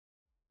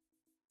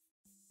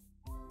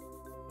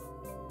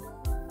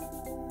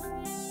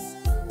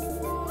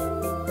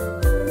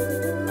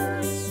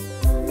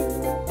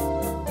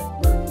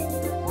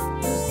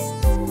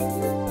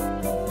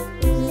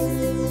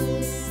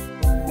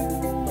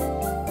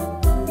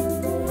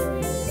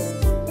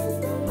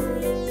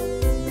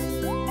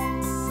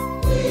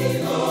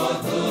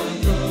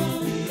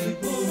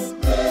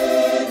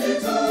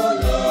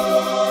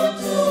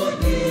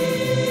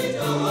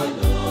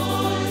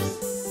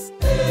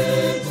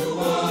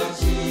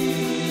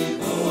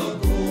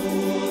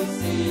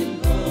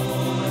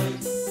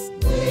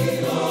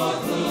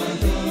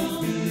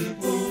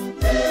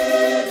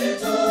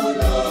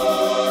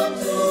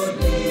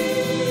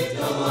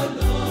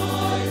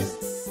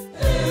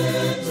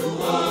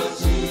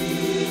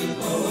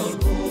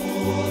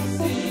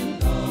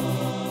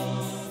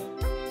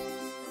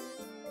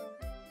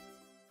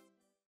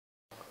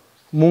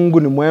Mungu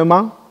ni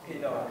mwema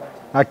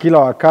na kila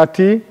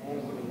wakati.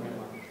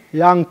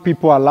 Young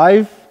people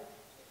alive,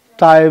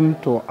 time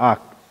to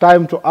act.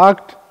 Time to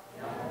act.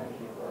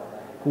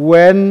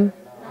 When?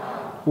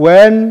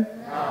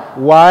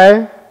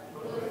 Why?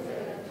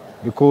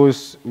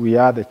 Because we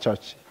are the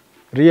church.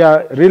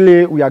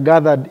 Really, we are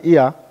gathered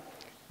here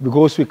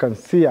because we can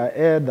see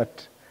ahead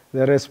that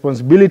the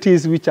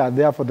responsibilities which are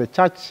there for the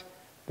church,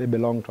 they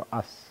belong to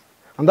us.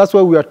 And that's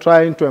why we are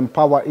trying to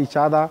empower each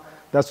other.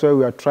 That's why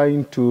we are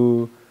trying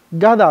to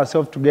gather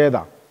ourselves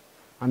together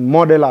and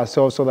model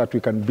ourselves so that we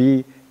can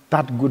be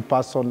that good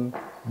person,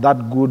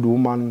 that good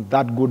woman,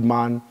 that good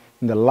man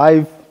in the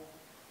life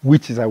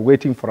which is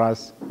awaiting for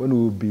us when we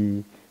will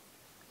be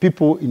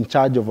people in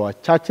charge of our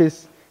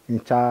churches,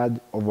 in charge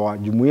of our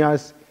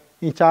jumuiyas,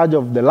 in charge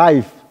of the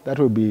life that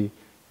will be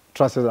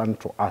trusted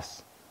unto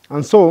us.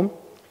 And so,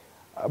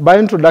 by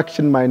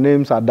introduction, my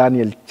names are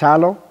Daniel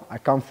Chalo. I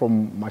come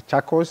from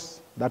Machakos,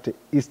 that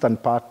eastern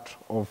part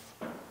of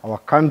our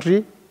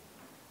country.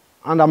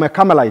 And I'm a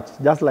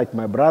Carmelite, just like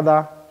my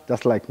brother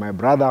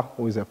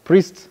who is a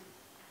priest.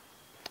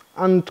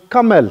 And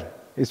Carmel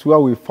is where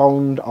we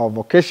found our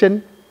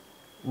vocation.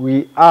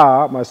 We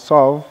are,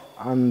 myself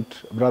and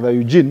Brother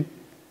Eugene,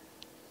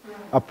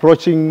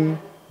 approaching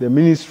the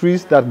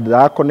ministries that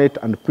diaconate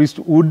and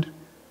priesthood,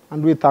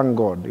 and we thank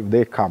God if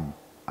they come.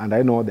 And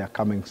I know they are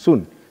coming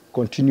soon.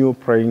 Continue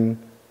praying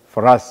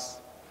for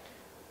us.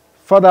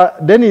 Father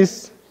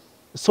Dennis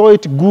saw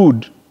it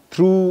good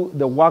through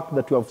the work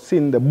that you have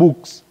seen, the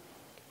books,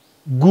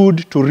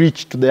 good to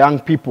reach to the young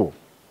people.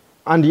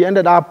 And he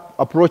ended up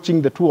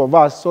approaching the two of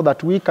us so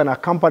that we can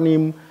accompany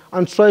him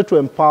and try to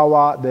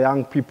empower the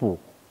young people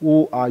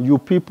who are you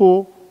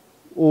people,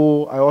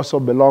 who I also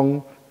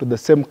belong to the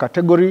same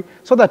category,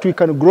 so that we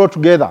can grow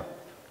together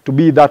to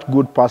be that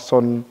good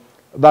person,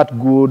 that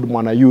good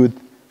mwana youth,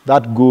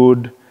 that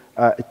good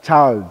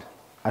child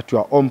at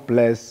your own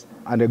place,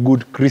 and a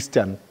good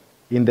Christian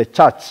in the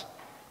church.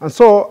 And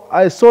so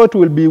I thought it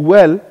will be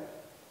well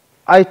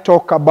I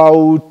talk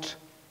about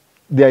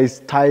there is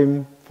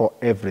time for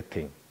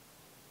everything.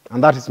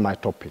 And that is my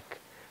topic.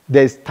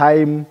 There is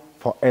time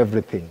for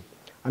everything.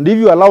 And if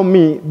you allow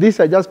me, this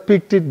I just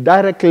picked it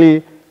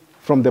directly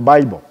from the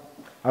Bible.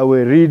 I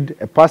will read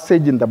a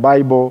passage in the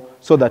Bible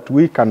so that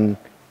we can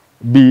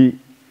be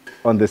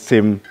on the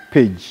same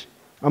page.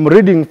 I'm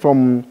reading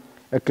from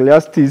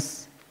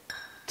Ecclesiastes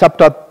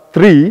chapter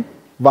 3,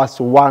 verse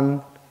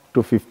 1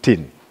 to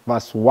 15.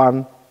 Verse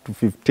 1 to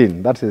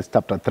 15. That is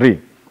chapter 3.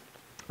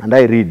 And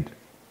I read,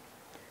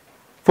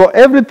 "For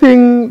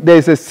everything there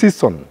is a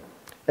season,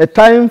 a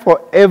time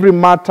for every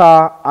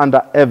matter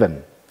under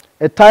heaven,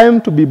 a time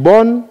to be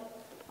born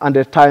and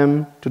a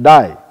time to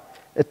die,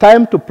 a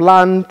time to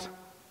plant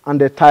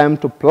and a time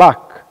to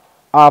pluck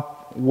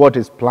up what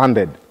is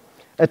planted,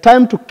 a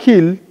time to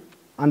kill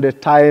and a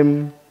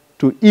time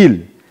to heal,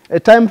 a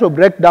time to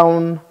break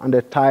down and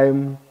a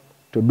time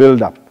to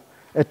build up,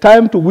 a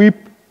time to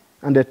weep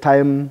and a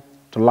time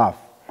to laugh,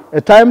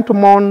 a time to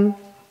mourn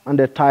and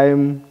a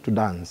time to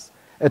dance,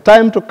 a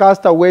time to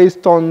cast away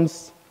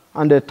stones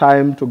and a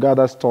time to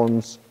gather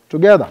stones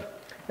together,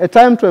 a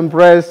time to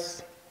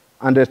embrace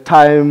and a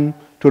time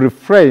to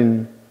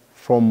refrain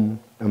from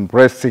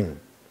embracing,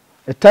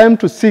 a time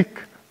to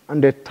seek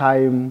and a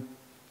time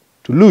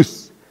to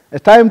lose, a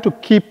time to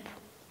keep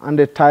and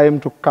a time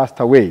to cast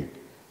away,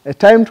 a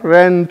time to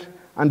rend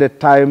and a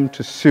time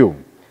to sue,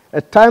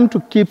 a time to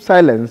keep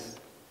silence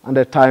and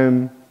a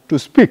time to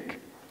speak,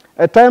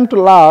 a time to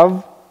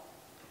love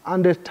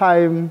and a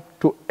time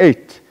to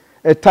hate,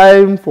 a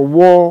time for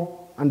war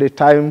and a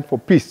time for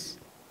peace.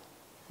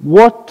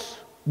 What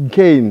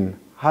gain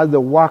has the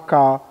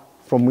worker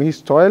from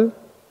his toil?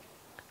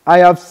 I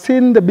have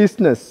seen the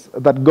business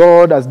that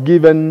God has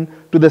given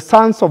to the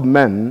sons of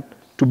men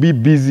to be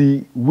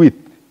busy with.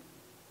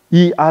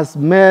 He has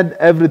made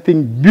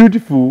everything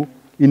beautiful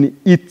in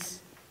its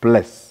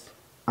place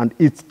and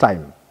its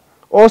time.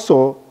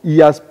 Also, he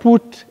has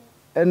put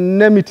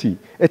eternity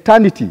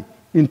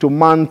into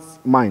man's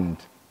mind,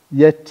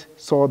 yet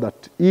so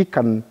that he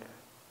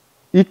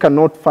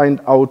cannot find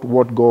out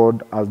what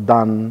God has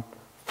done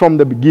from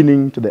the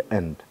beginning to the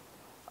end.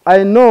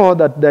 I know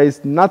that there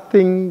is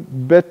nothing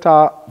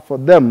better for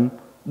them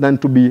than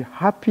to be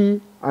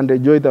happy and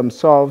enjoy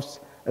themselves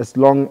as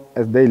long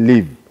as they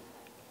live.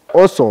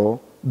 Also,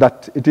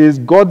 that it is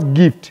God's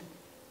gift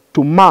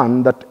to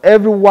man that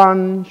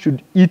everyone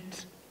should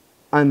eat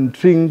and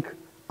drink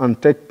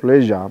and take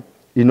pleasure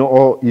in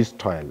all his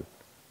toil.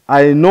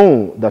 I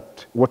know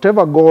that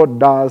whatever God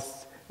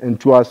does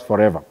endures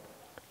forever.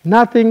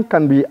 Nothing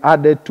can be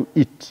added to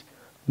it,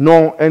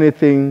 nor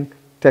anything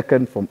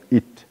taken from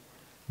it.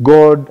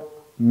 God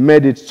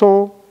made it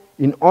so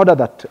in order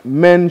that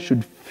men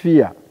should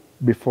fear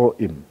before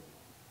him.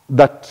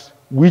 That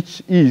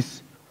which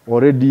is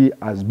already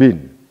has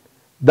been.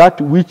 That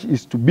which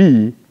is to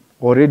be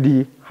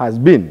already has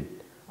been.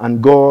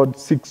 And God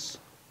seeks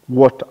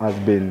what has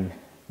been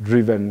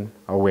driven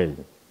away.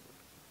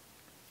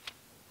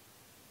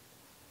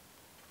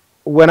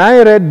 When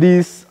I read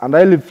this and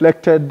I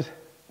reflected,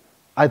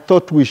 I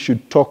thought we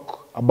should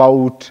talk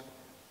about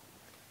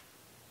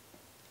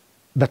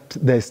that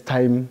there's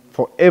time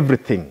for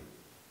everything.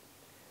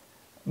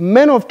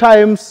 Many of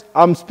times,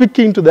 I'm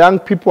speaking to the young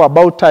people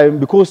about time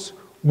because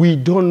we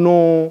don't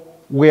know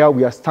where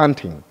we are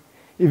standing.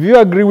 If you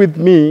agree with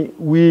me,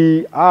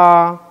 we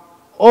are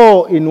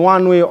all in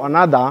one way or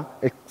another,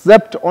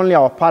 except only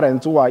our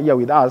parents who are here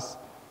with us,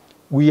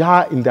 we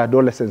are in the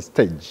adolescent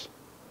stage.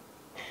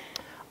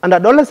 And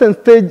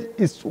adolescent stage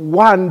is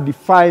one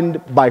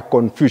defined by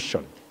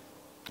confusion.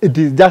 It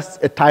is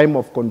just a time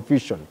of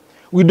confusion.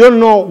 We don't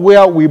know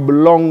where we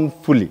belong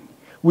fully.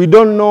 We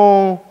don't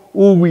know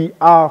who we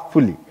are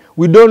fully.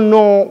 We don't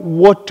know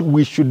what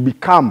we should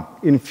become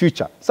in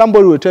future.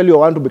 Somebody will tell you, I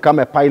want to become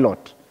a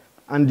pilot,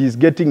 and is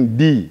getting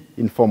D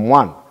in Form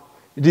 1.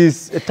 It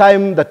is a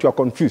time that you are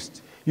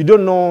confused. You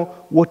don't know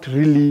what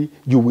really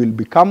you will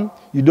become.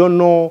 You don't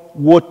know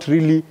what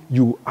really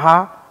you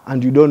are,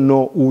 and you don't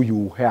know who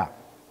you were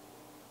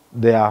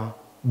there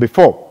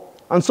before.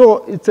 And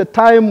so it's a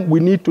time we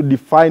need to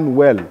define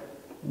well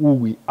who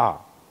we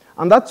are.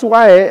 And that's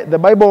why the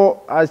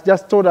Bible has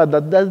just told us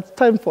that there's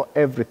time for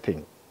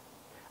everything.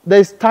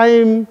 There's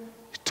time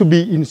to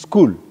be in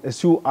school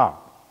as you are.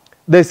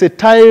 There's a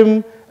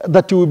time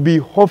that you will be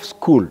off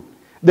school.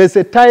 There's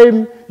a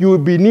time you will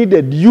be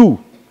needed, you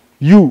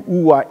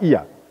who are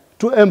here,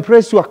 to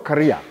embrace your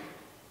career.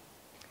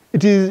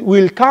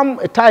 Will come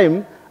a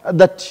time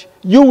that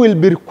you will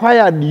be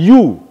required,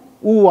 you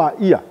who are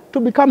here, to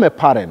become a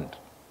parent.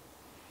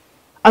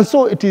 And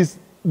so it is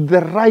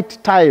the right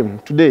time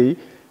today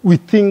we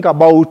think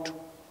about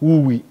who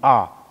we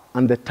are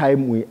and the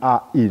time we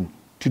are in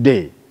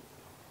today.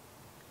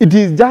 It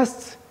is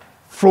just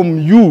from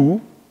you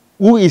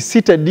who is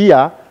seated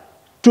here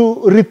to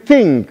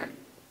rethink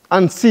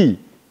and see,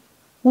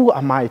 who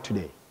am I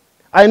today?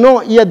 I know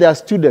here there are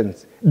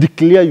students.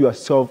 Declare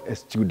yourself a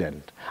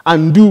student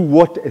and do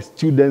what a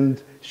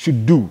student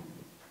should do.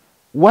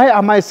 Why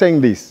am I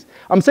saying this?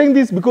 I'm saying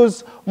this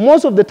because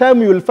most of the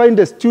time you will find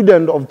a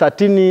student of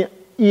 13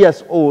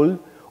 years old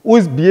who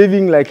is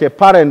behaving like a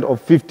parent of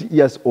 50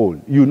 years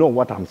old. You know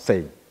what I'm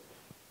saying.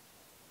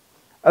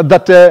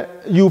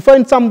 You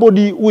find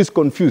somebody who is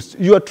confused.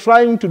 You are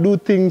trying to do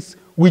things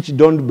which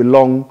don't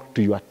belong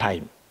to your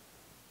time.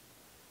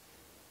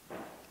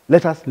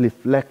 Let us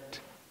reflect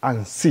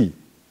and see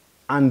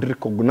and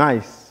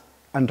recognize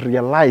and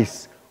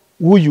realize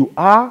who you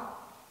are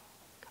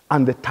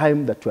and the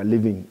time that you are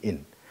living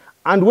in.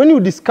 And when you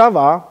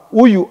discover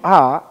who you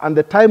are and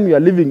the time you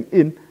are living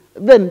in,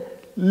 then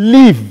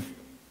live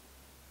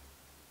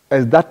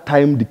as that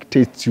time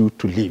dictates you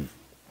to live.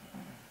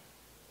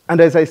 And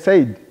as I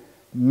said,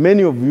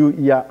 many of you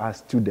here are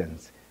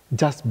students.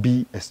 Just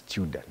be a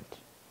student.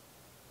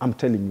 I'm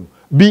telling you,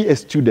 be a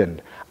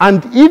student.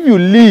 And if you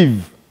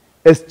live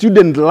a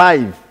student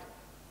life,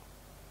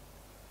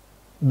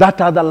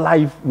 that other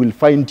life will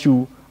find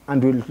you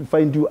and will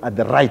find you at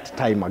the right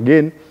time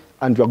again,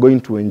 and you are going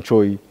to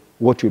enjoy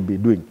what you'll be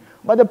doing.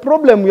 But the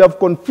problem, we have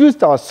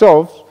confused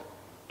ourselves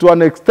to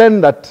an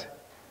extent that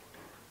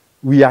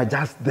we are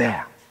just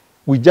there.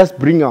 We just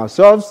bring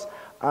ourselves,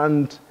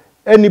 and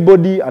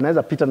anybody,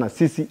 another Peter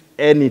Nasisi,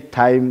 any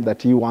time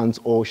that he wants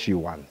or she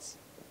wants.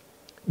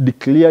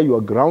 Declare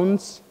your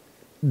grounds,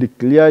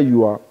 declare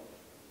your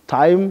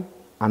time,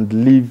 and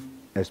live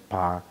as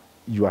per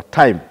your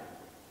time.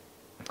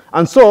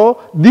 And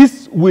so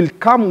this will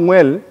come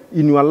well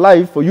in your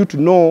life for you to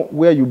know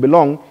where you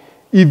belong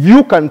if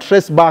you can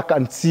trace back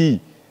and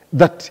see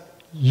that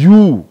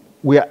you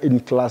were in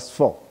class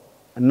 4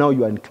 and now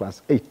you are in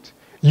class 8.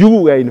 You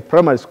were in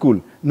primary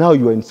school, now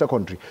you are in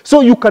secondary.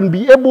 So you can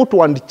be able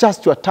to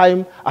adjust your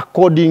time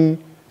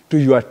according to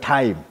your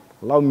time.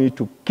 Allow me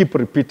to keep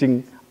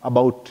repeating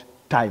about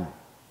time.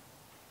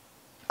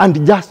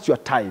 Adjust your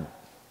time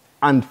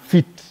and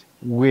fit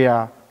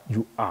where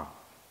you are.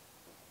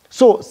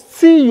 So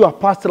see your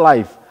past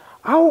life.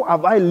 How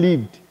have I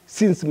lived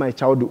since my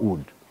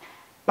childhood?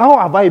 How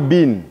have I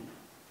been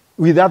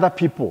with other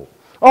people?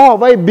 How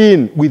have I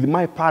been with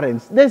my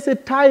parents? There's a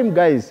time,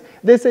 guys.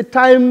 There's a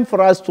time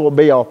for us to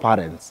obey our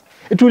parents.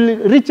 It will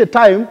reach a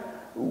time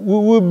we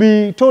will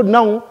be told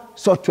now,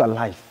 sort your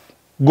life.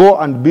 Go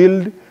and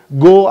build,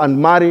 go and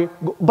marry.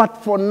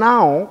 But for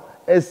now,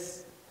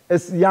 as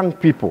young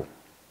people,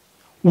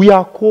 we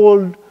are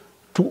called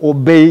to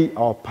obey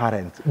our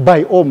parents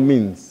by all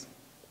means.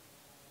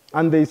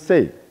 And they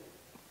say,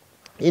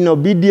 in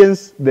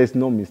obedience, there's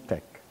no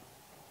mistake.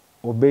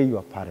 Obey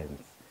your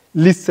parents.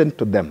 Listen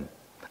to them.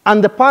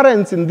 And the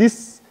parents in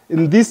this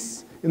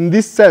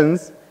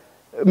sense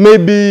may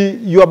be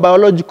your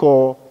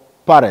biological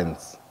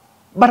parents.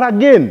 But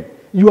again,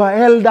 your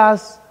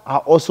elders are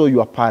also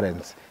your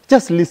parents.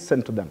 Just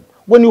listen to them.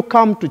 When you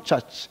come to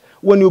church,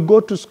 when you go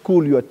to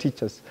school, your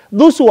teachers,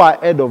 those who are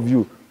ahead of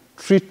you,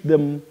 treat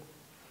them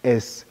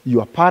as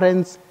your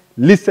parents,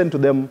 listen to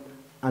them,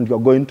 and you are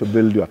going to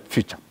build your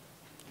future.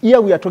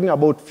 Here we are talking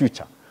about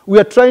future. We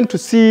are trying to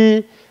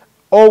see,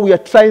 or we are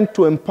trying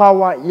to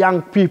empower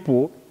young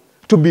people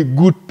to be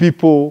good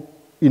people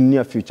in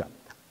near future.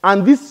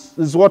 And this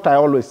is what I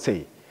always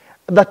say,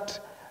 that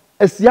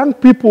as young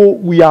people,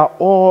 we are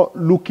all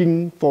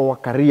looking for our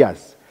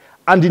careers.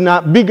 And in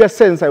a bigger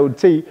sense, I would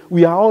say,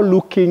 we are all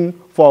looking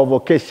for a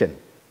vocation.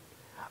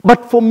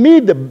 But for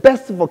me, the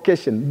best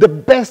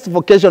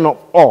vocation of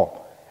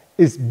all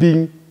is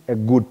being a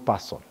good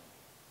person.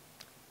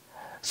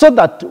 So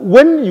that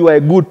when you are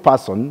a good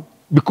person,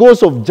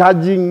 because of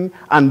judging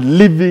and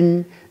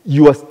living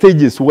your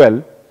stages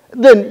well,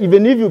 then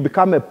even if you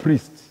become a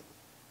priest,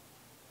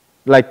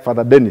 like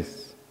Father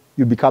Dennis,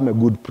 you become a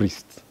good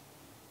priest.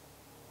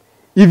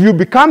 If you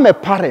become a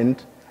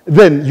parent,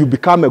 then you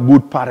become a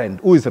good parent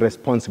who is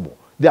responsible.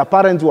 There are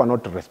parents who are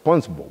not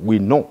responsible, we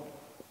know.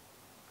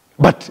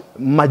 But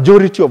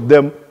majority of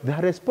them, they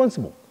are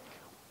responsible.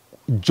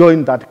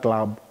 Join that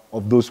club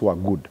of those who are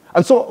good.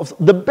 And so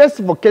the best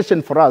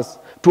vocation for us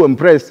to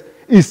embrace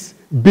is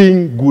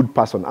being good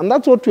person. And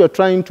that's what we are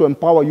trying to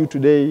empower you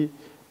today.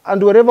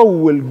 And wherever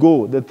we will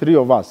go, the three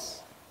of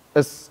us,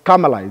 as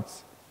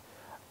Carmelites,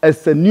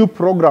 as a new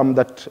program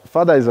that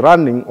Father is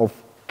running of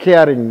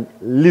caring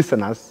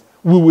listeners,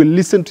 we will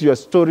listen to your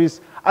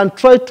stories and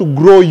try to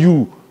grow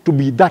you to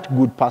be that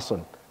good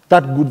person,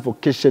 that good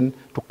vocation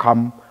to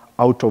come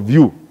out of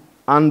you.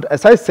 And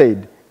as I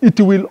said, it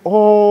will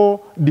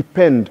all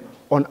depend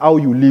on how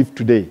you live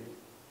today.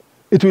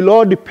 It will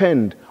all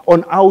depend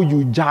on how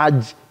you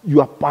judge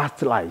your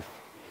past life.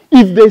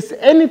 If there's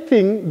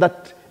anything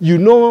that you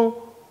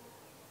know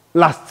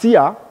last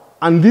year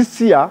and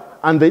this year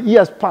and the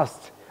years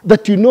past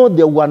that you know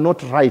they were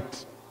not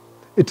right,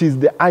 it is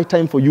the high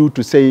time for you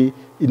to say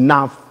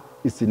enough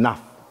is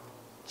enough.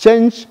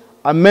 Change,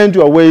 amend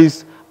your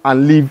ways,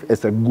 and live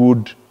as a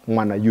good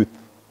manner youth.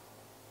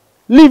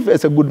 Live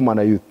as a good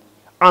manner youth.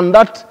 And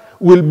that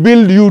will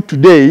build you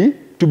today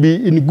to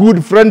be in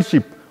good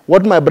friendship,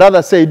 what my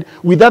brother said,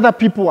 with other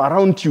people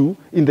around you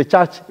in the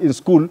church, in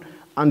school,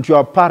 and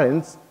your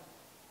parents.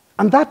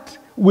 And that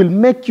will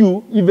make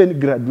you even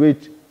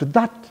graduate to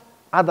that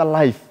other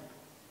life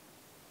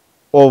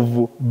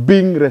of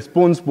being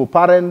responsible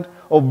parent,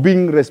 of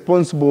being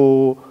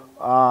responsible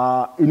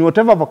in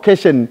whatever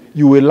vocation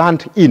you will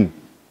land in,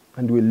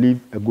 and will live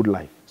a good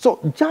life. So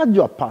judge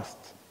your past.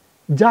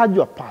 Judge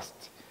your past.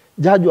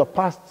 Judge your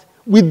past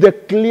with the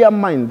clear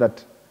mind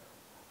that,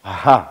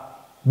 aha,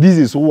 this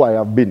is who I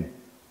have been.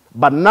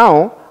 But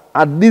now,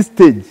 at this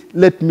stage,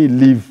 let me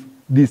live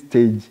this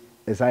stage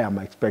as I am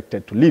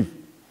expected to live.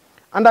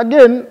 And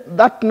again,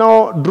 that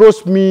now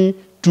draws me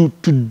to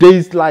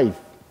today's life,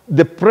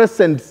 the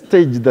present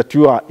stage that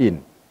you are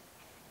in.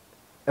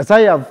 As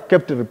I have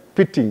kept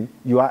repeating,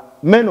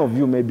 many of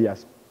you maybe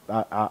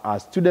are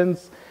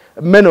students,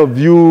 many of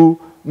you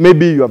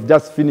maybe you have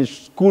just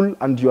finished school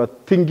and you are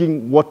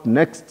thinking what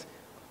next.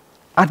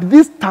 At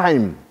this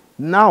time,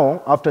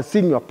 now, after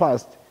seeing your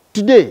past,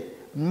 today,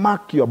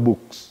 mark your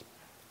books.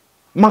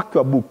 Mark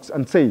your books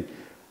and say,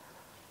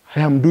 I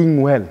am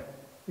doing well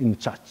in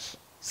church.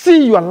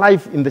 See your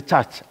life in the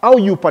church, how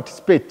you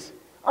participate.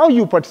 How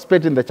you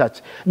participate in the church.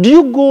 Do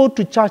you go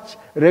to church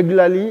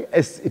regularly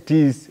as it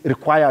is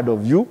required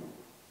of you?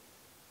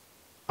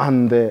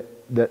 And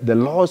the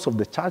laws of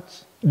the church?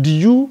 Do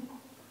you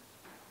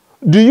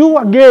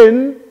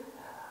again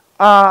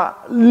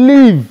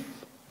live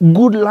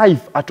good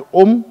life at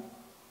home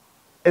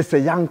as a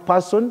young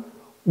person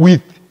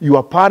with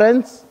your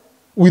parents,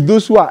 with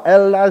those who are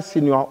elders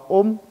in your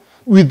home,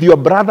 with your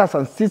brothers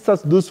and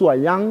sisters, those who are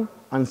young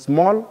and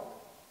small?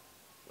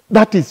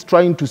 That is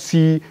trying to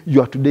see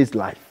your today's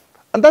life.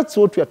 And that's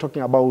what we are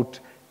talking about,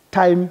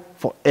 time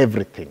for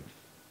everything.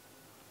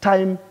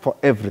 Time for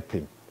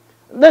everything.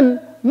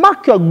 Then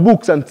mark your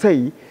books and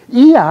say,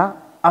 here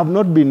I've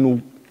not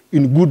been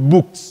in good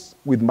books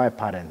with my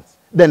parents.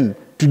 Then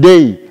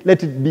today,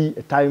 let it be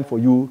a time for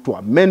you to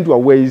amend your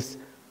ways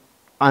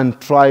and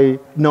try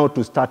now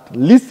to start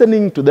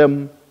listening to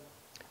them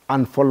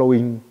and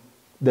following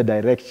the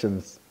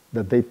directions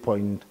that they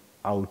point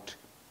out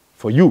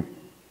for you.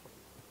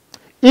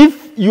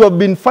 If you have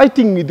been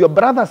fighting with your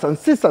brothers and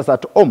sisters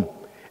at home,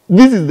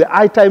 this is the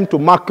high time to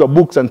mark your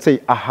books and say,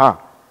 aha,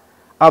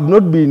 I've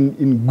not been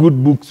in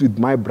good books with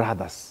my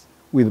brothers,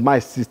 with my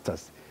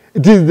sisters.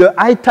 It is the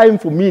high time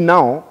for me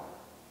now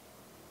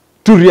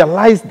to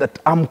realize that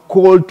I'm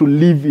called to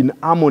live in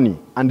harmony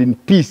and in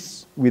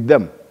peace with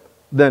them.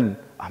 Then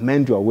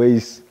amend your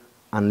ways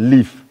and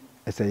live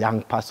as a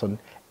young person,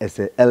 as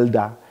an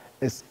elder,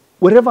 as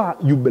wherever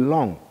you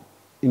belong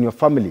in your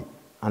family,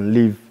 and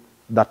live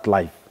that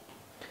life.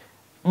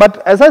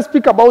 But as I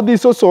speak about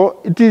this also,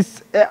 it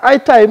is a high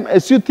time,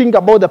 as you think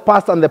about the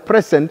past and the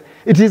present,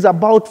 it is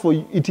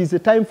a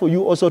time for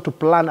you also to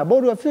plan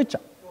about your future.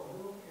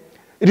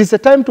 It is a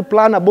time to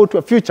plan about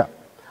your future.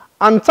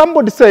 And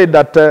somebody said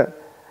that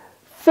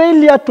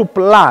failure to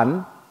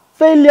plan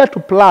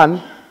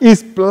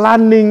is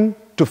planning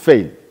to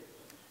fail.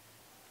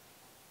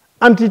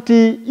 And if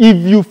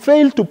you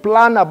fail to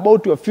plan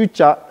about your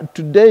future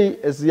today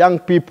as young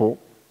people,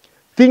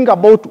 think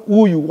about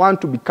who you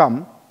want to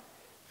become.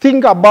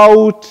 Think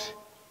about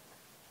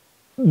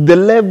the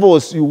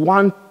levels you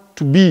want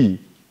to be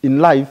in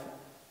life.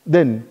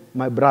 Then,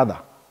 my brother,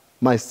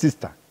 my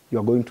sister, you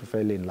are going to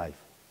fail in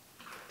life.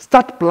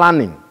 Start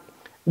planning.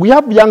 We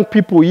have young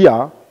people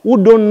here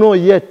who don't know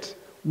yet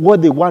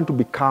what they want to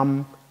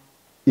become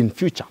in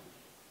future.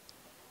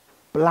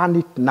 Plan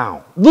it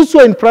now. Those who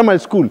are in primary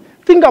school,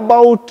 think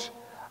about,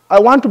 I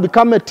want to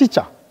become a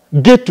teacher.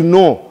 Get to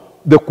know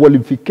the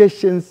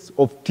qualifications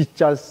of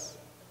teachers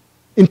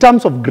in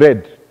terms of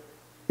grade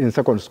in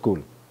secondary school.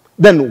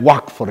 Then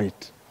work for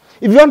it.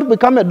 If you want to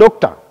become a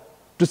doctor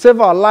to save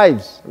our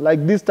lives,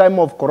 like this time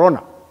of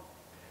corona,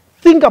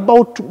 think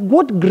about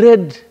what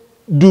grade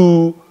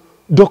do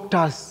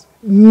doctors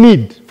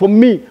need. For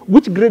me,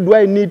 which grade do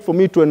I need for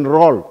me to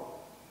enroll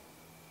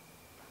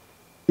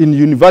in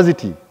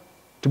university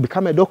to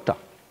become a doctor?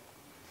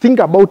 Think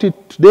about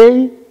it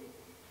today,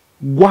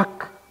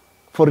 work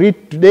for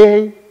it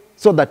today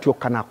so that you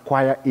can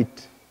acquire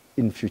it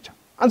in future.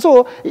 And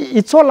so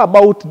it's all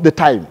about the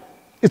time.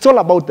 It's all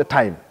about the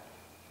time.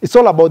 It's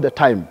all about the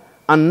time.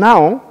 And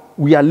now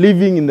we are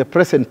living in the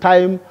present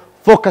time,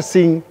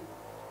 focusing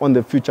on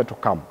the future to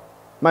come.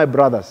 My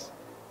brothers,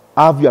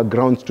 have your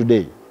grounds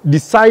today.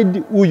 Decide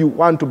who you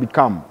want to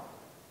become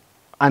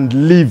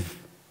and live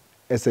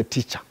as a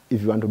teacher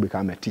if you want to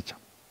become a teacher.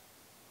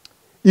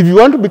 If you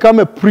want to become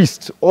a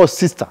priest or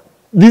sister,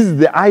 this is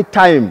the high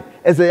time,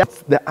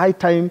 the high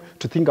time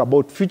to think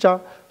about future,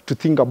 to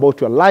think about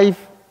your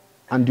life,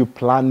 and you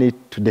plan it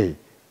today.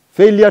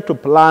 Failure to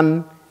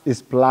plan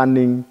is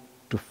planning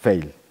to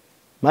fail.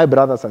 My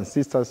brothers and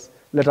sisters,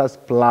 let us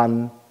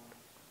plan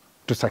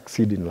to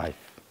succeed in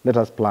life. Let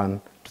us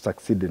plan to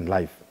succeed in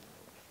life.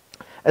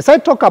 As I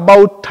talk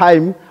about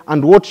time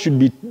and what should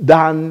be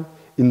done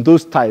in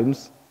those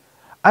times,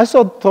 I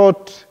also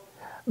thought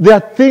there are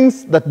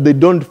things that they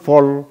don't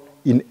fall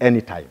in any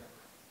time.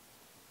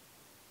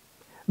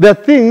 There are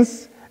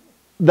things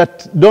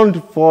that don't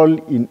fall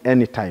in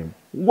any time.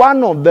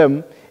 One of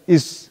them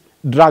is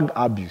drug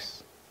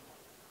abuse.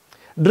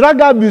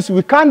 Drug abuse,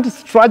 we can't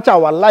stretch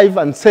our life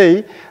and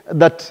say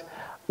that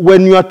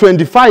when you are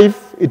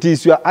 25, it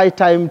is your high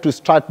time to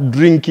start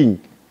drinking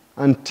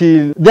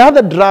until the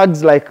other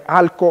drugs like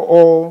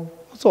alcohol,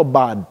 also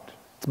bad.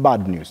 It's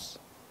bad news.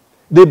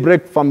 They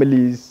break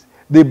families,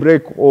 they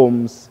break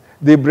homes,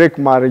 they break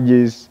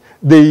marriages,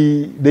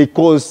 they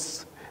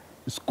cause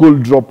school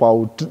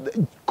dropout,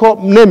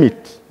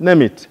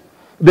 name it.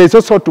 There's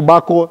also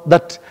tobacco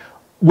that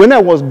when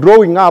I was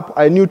growing up,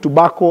 I knew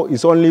tobacco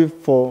is only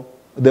for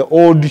the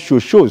old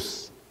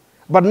shows.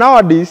 But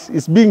nowadays,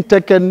 it's being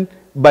taken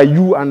by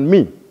you and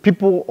me,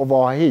 people of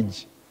our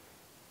age.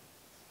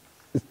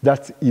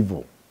 That's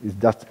evil.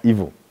 That's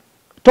evil.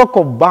 Talk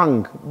of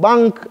bank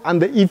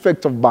and the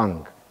effect of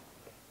bank.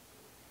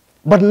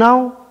 But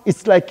now,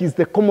 it's like it's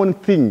the common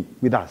thing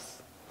with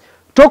us.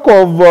 Talk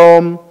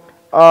of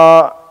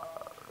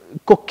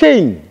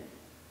cocaine.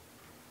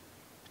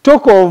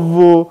 Talk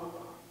of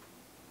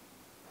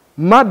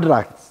mad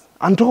drugs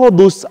and all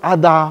those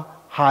other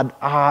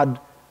hard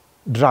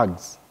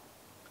drugs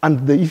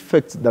and the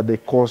effects that they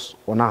cause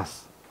on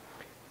us.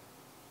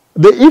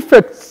 The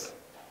effects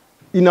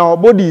in our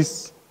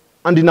bodies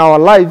and in our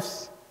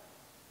lives,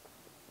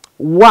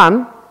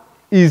 one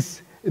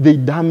is they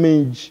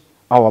damage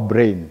our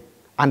brain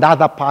and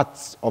other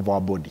parts of our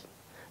body.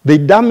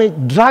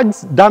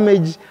 Drugs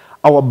damage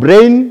our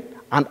brain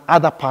and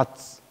other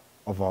parts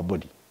of our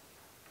body.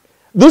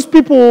 Those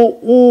people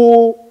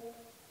who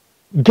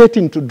get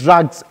into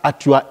drugs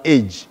at your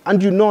age,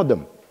 and you know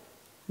them,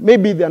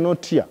 maybe they're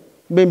not here,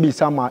 maybe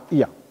some are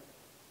here,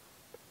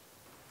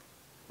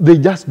 they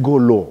just go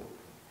low.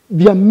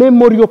 Their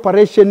memory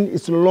operation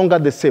is no longer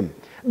the same.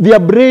 Their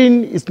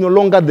brain is no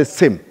longer the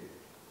same.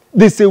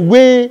 There's a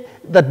way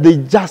that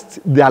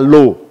they are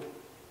low.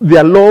 They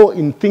are low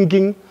in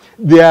thinking.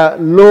 They are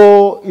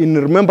low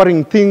in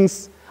remembering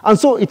things. And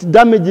so it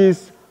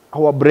damages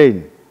our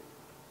brain.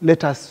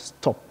 Let us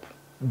stop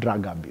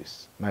drug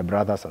abuse, my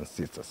brothers and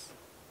sisters.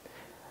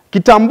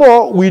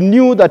 Kitambo, we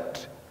knew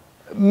that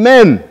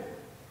men,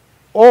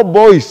 or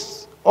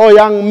boys, or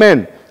young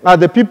men, are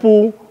the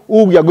people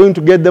who we are going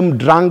to get them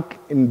drunk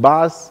in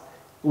bars,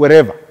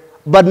 wherever.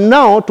 But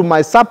now, to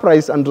my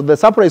surprise and to the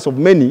surprise of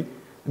many,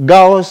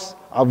 girls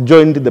have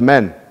joined the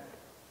men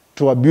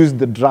to abuse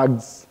the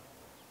drugs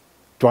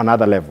to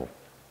another level.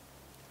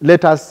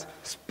 Let us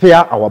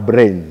spare our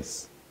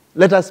brains.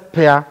 Let us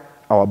spare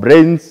our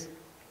brains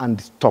and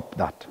stop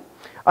that.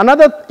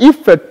 Another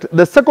effect,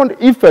 the second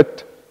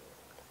effect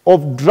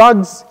of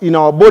drugs in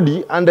our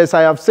body, and as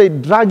I have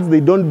said, drugs, they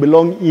don't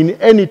belong in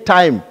any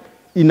time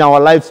in our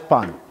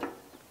lifespan.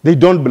 They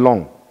don't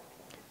belong.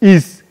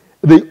 Is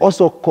they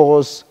also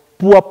cause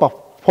poor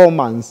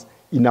performance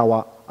in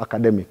our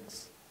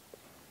academics.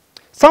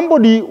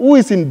 Somebody who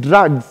is in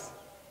drugs,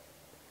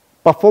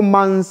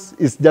 performance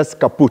is just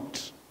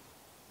kaput.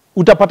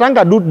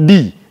 Utapatanga do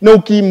D, na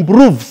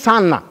ukiimprove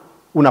sana,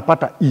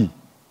 unapata E.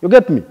 You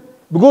get me?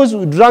 Because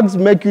drugs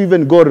make you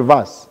even go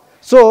reverse.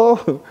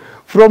 So,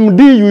 from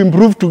D you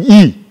improve to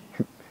E.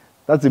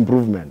 That's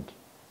improvement.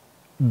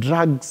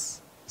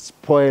 Drugs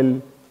spoil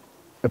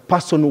a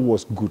person who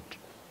was good.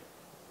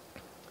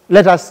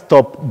 Let us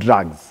stop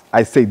drugs.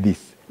 I say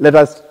this. Let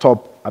us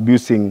stop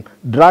abusing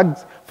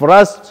drugs for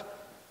us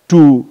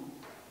to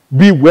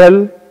be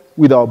well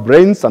with our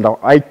brains and our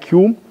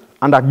IQ,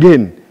 and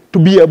again, to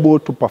be able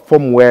to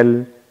perform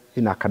well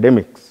in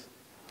academics.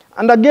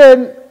 And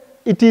again,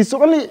 it is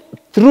only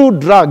through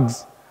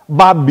drugs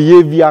bad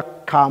behavior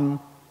come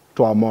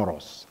to our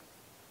morals.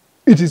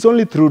 It is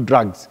only through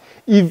drugs.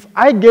 If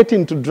I get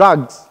into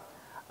drugs,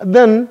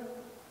 then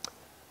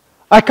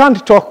I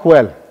can't talk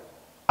well.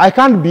 I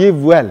can't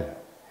behave well.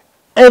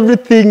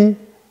 Everything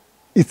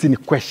is in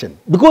question.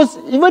 Because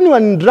even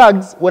when in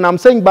drugs, when I'm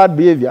saying bad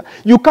behavior,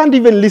 you can't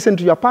even listen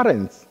to your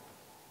parents.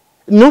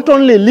 Not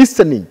only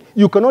listening,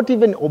 you cannot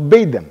even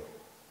obey them.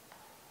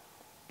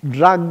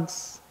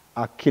 Drugs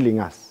are killing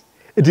us.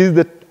 It is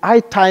the high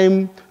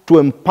time to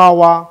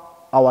empower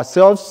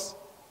ourselves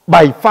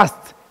by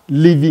first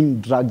leaving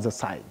drugs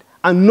aside.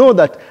 And know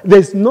that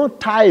there's no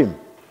time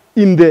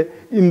in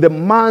the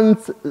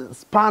month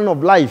span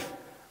of life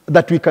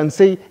that we can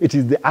say it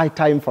is the high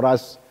time for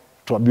us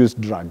to abuse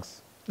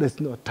drugs. There's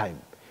no time.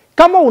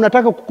 Kama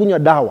unataka kukunywa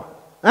dawa,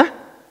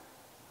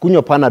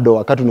 kunywa Panadol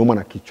wakati unaumwa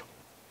na kichwa.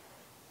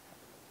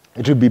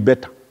 It will be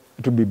better.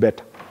 It will be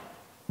better.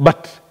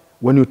 But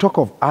when you talk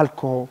of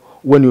alcohol,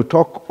 when you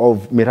talk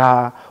of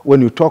miraa,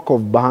 when you talk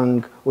of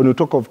bang, when you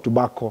talk of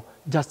tobacco,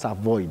 just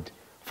avoid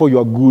for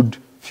your good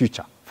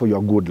future, for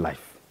your good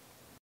life.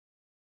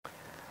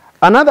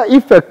 Another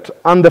effect,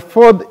 and the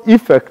fourth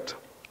effect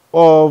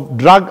of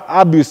drug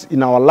abuse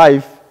in our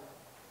life,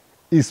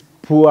 is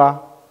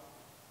poor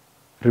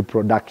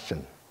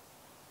reproduction.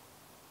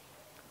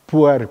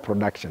 Poor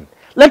reproduction.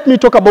 Let me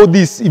talk about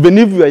this. Even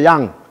if you are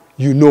young,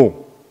 you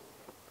know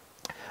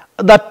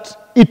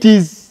that it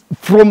is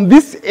from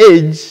this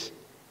age,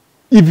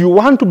 if you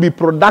want to be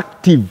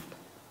productive,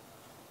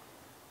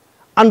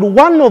 and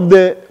one of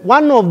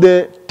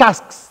the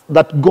tasks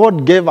that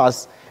God gave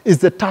us is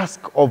the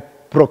task of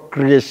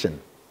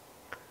procreation,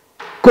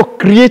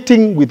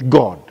 co-creating with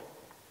God.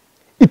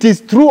 It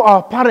is through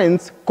our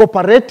parents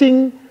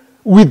cooperating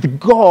with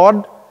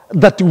God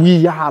that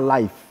we are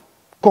alive.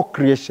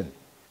 Co-creation,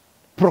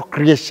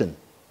 procreation.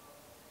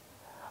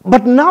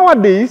 But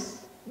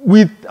nowadays,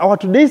 with our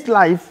today's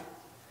life,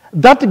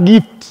 that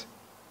gift,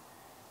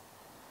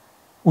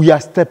 we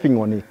are stepping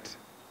on it.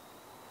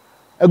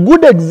 A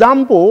good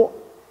example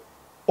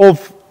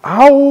of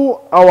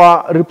how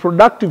our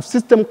reproductive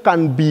system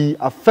can be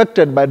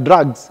affected by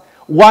drugs,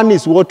 one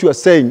is what you are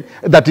saying,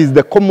 that is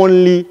the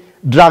commonly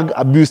drug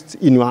abused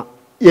in your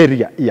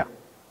area here,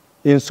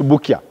 in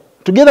Subukia,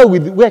 together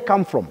with where I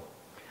come from.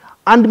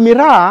 And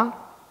miraa,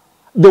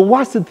 the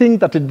worst thing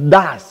that it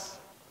does.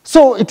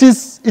 So it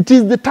is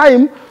the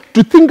time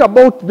to think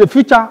about the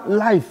future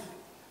life,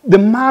 the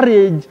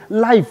marriage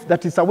life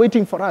that is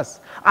awaiting for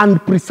us,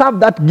 and preserve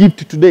that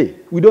gift today.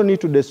 We don't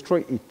need to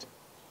destroy it.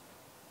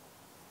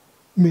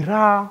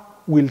 Miraa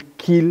will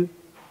kill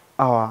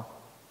our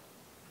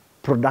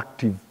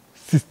productive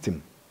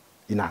system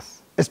in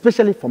us,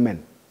 especially for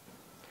men.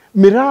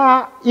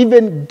 Miraa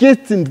even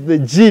gets into the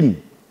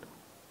gene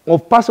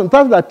of person,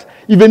 such that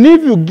even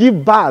if you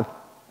give birth,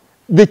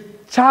 the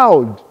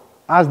child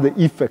has the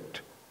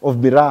effect of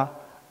miraa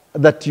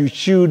that you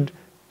chewed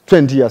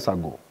 20 years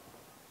ago.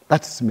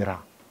 That's miraa.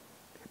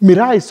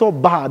 Miraa is so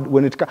bad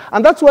when it comes.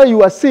 And that's why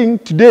you are seeing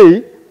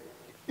today,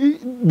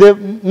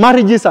 the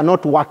marriages are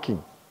not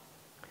working.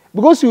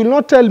 Because you will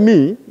not tell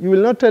me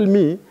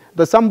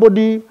that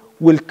somebody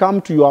will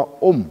come to your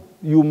home,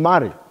 you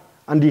marry,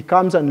 and he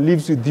comes and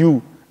lives with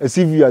you as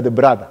if you are the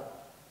brother.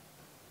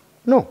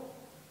 No.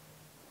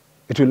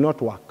 It will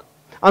not work.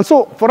 And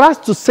so for us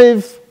to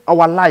save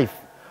our life,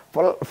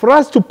 for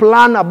us to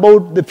plan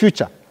about the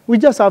future, we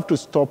just have to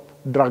stop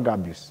drug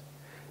abuse.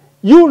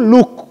 You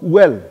look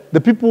well, the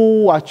people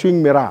who are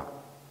chewing miraa,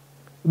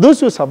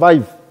 those who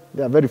survive,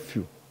 they are very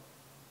few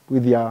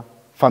with their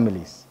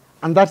families.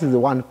 And that is the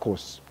one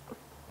cause.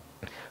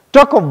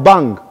 Talk of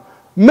bang.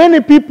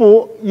 Many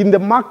people in the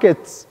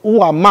markets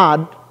who are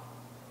mad,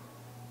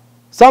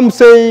 some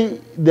say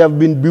they have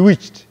been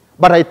bewitched.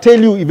 But I tell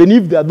you, even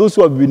if there are those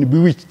who have been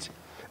bewitched,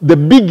 the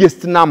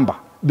biggest number,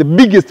 the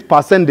biggest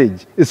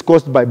percentage is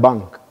caused by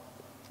bang.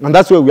 And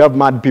that's why we have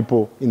mad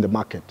people in the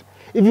market.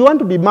 If you want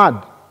to be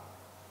mad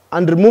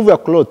and remove your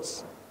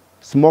clothes,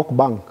 smoke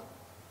bang.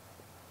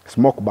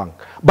 Smoke bang.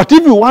 But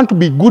if you want to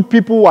be good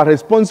people who are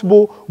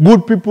responsible,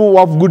 good people who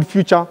have good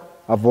future,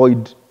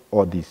 avoid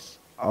all this.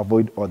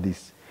 Avoid all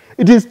this.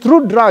 It is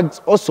through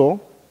drugs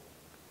also,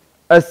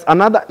 as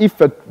another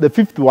effect, the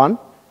fifth one,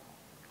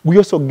 we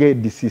also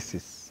get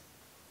diseases.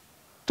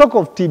 Talk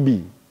of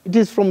TB. It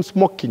is from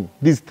smoking,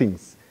 these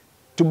things.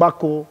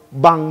 Tobacco,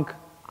 bang,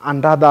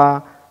 and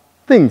other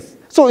things.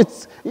 So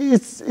it's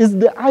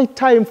the high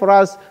time for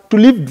us to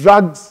leave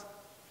drugs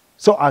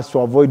so as to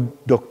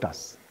avoid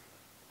doctors,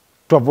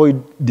 to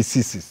avoid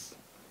diseases.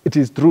 It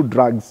is through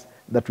drugs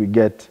that we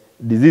get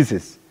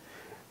diseases.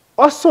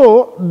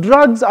 Also,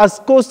 drugs has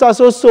caused us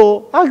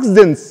also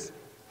accidents.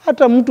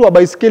 Hata mtu wa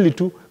baiskeli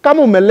tu,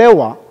 kama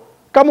umelewa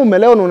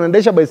na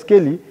unaendesha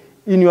baiskeli,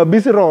 in your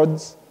busy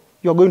roads,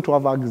 you are going to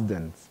have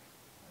accidents.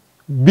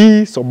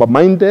 Be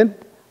sober-minded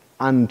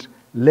and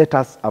let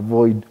us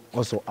avoid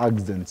also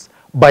accidents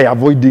by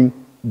avoiding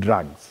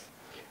drugs.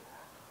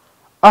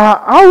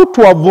 How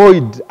to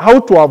avoid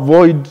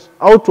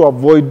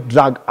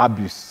drug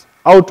abuse?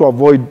 How to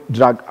avoid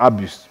drug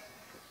abuse?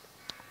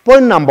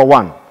 Point number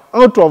one,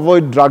 how to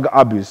avoid drug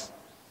abuse?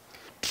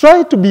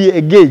 Try to be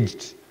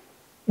engaged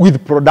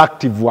with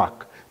productive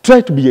work.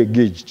 Try to be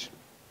engaged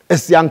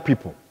as young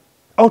people.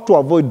 How to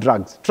avoid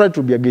drugs? Try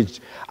to be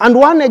engaged. And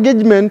one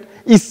engagement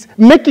is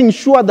making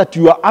sure that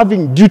you are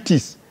having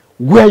duties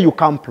where you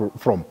come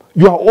from,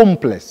 your home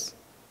place.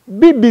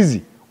 Be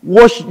busy.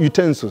 Wash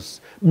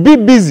utensils. Be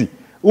busy.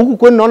 Huku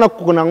kwenye naona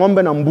kuna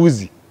ng'ombe na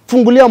mbuzi.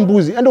 Fungulia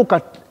mbuzi.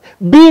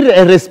 Be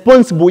a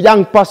responsible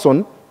young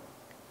person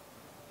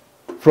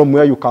from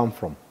where you come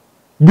from.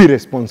 Be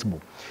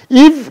responsible.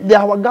 If there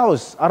are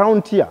girls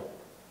around here,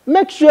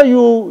 make sure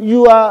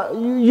you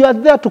are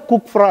there to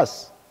cook for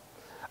us.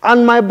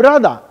 And my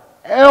brother,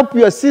 help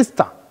your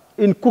sister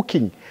in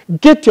cooking.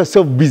 Get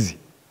yourself busy.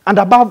 And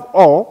above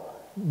all,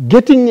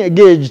 getting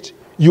engaged,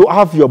 you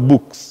have your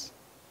books.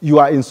 You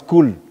are in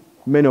school,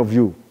 many of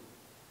you.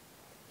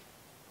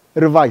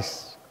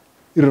 Revise.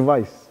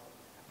 Revise.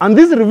 And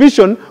this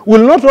revision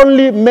will not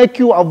only make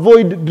you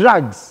avoid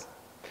drugs.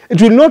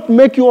 It will not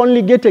make you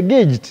only get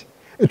engaged.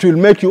 It will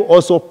make you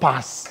also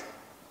pass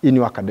in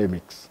your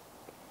academics.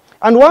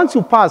 And once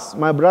you pass,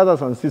 my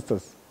brothers and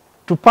sisters,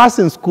 to pass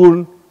in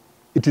school,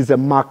 it is a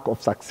mark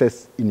of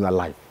success in your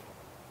life.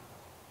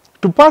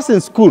 To pass in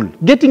school,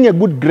 getting a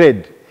good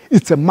grade,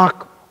 it's a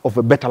mark of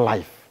a better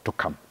life to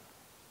come.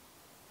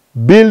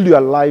 Build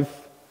your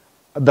life,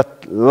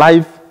 that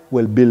life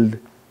will build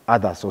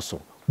others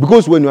also.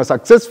 Because when you are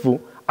successful,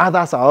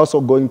 others are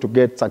also going to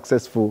get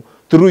successful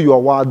through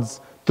your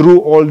words,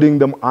 through holding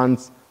them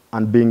hands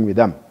and being with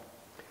them.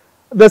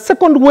 The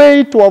second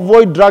way to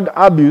avoid drug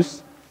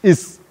abuse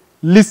is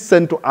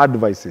listen to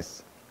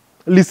advices.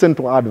 Listen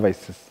to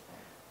advices.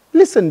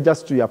 Listen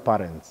just to your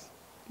parents.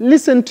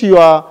 Listen to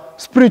your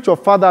spiritual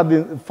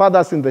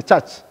fathers in the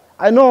church.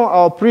 I know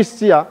our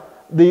priests here,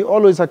 they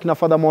always, like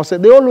Father Mose,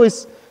 they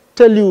always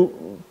tell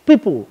you,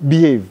 people,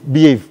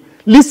 behave.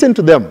 Listen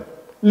to them.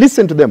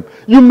 Listen to them.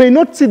 You may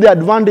not see the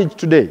advantage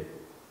today,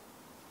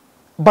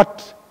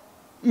 but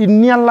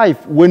in your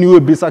life, when you will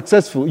be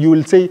successful, you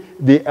will say,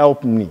 they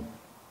helped me.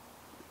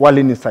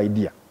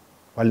 Walinisaidia.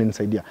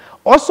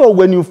 Also,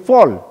 when you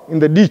fall in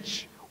the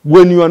ditch,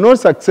 when you are not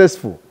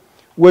successful,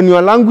 when you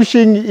are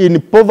languishing in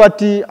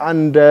poverty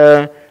and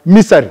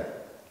misery,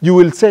 you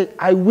will say,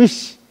 I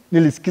wish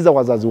nilisikiza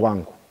wazazi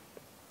wangu.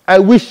 I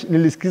wish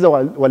nilisikiza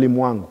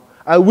walimu wangu.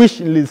 I wish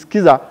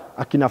nilisikiza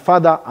akina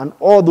father and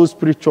all those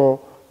spiritual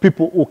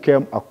people who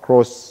came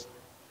across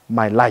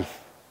my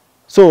life.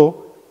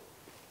 So,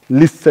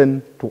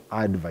 listen to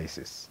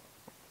advices.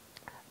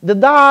 The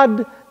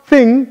third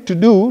thing to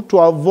do to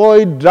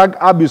avoid drug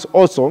abuse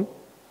also,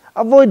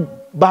 avoid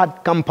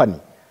bad company.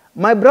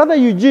 My brother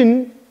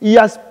Eugene, he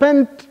has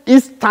spent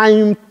his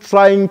time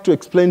trying to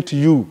explain to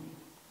you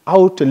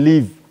how to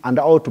live and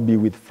how to be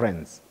with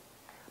friends.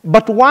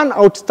 But one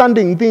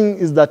outstanding thing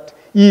is that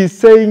he is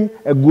saying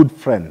a good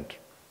friend.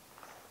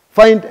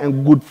 Find a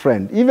good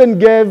friend. Even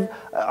gave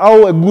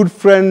how a good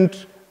friend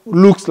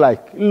looks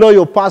like.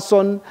 Loyal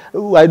person,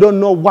 I don't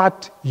know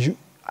what.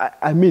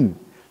 I mean,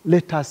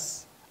 let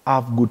us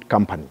have good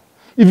company.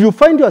 If you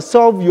find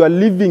yourself, you are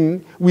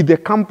living with a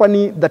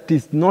company that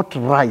is not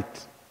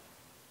right,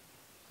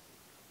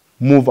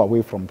 move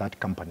away from that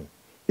company.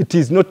 It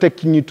is not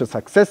taking you to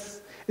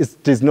success.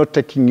 It is not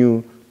taking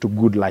you to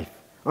good life.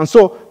 And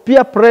so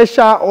peer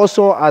pressure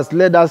also has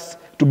led us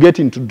to get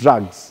into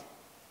drugs.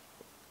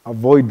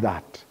 Avoid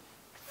that.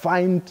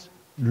 Find,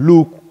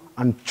 look,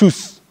 and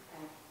choose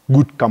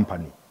good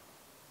company.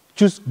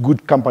 Choose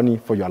good company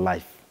for your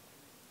life.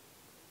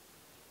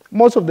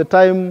 Most of the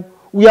time,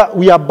 we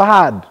are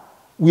bad.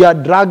 We are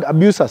drug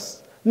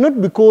abusers.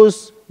 Not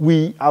because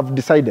we have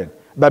decided,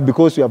 but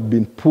because we have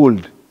been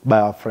pulled by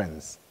our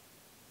friends.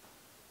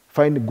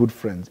 Find good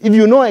friends. If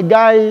you know a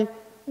guy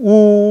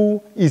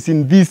who is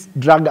in this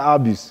drug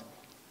abuse,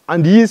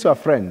 and he is your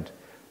friend,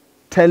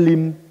 tell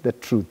him the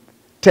truth.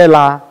 Tell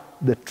her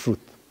the truth.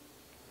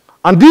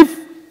 And if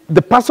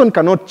the person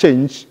cannot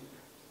change,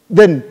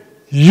 then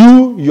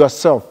you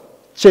yourself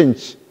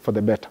change for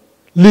the better.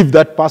 Leave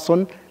that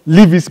person,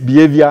 leave his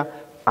behavior,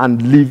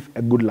 and live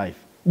a good life.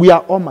 We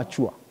are all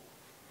mature.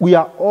 We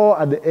are all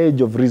at the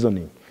age of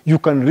reasoning. You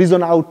can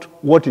reason out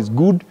what is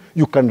good.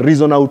 You can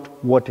reason out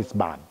what is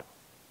bad.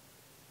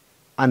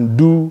 And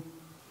do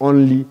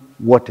only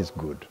what is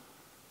good.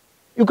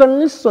 You can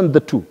listen the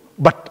two,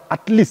 but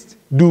at least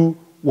do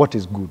what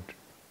is good.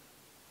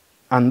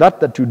 And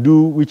that you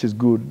do which is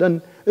good,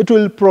 then it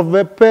will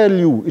propel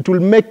you. It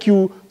will make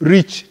you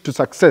reach to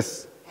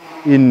success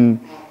in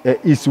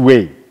its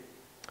way.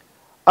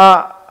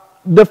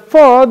 The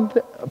fourth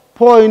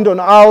point on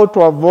how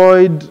to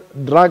avoid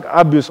drug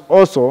abuse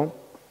also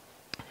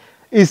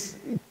is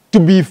to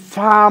be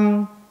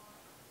firm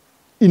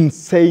in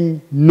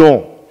saying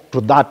no to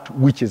that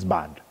which is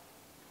bad.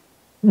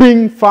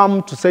 Being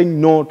firm to saying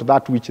no to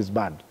that which is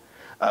bad.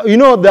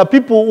 There are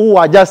people who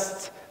are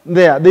just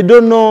there. They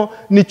don't know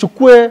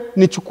nichukue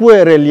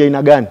reli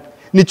aina gani.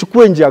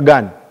 nichukue njia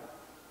gani?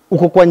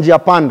 Uko kwa njia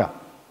panda.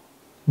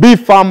 Be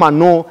firm and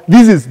know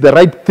this is the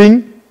right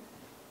thing.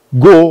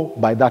 Go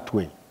by that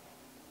way.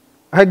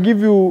 I give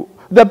you,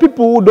 there are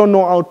people who don't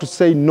know how to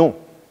say no.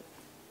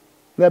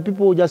 There are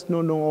people who just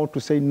don't know how to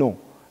say no.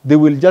 They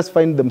will just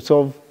find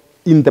themselves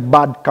in the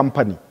bad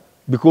company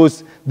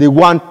because they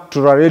want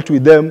to relate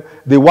with them,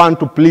 they want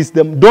to please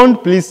them.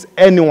 Don't please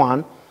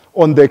anyone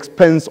on the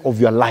expense of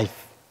your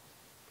life.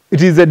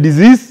 It is a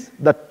disease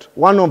that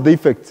one of the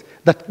effects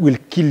that will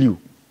kill you.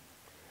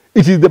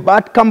 It is the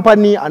bad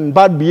company and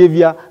bad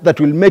behavior that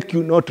will make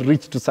you not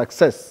reach to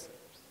success.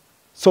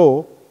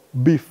 So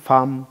be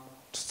firm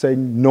to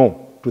saying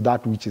no to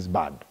that which is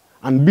bad,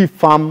 and be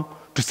firm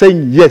to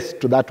saying yes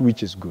to that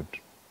which is good.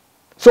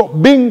 So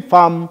being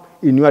firm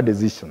in your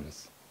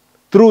decisions,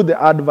 through the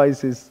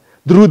advices,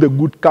 through the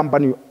good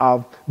company you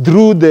have,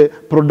 through the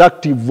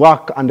productive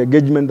work and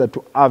engagement that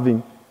you're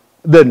having,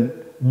 then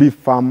be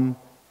firm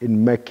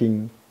in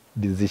making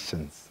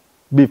decisions.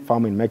 Be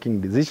firm in making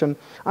decisions,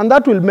 and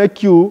that will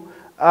make you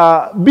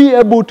be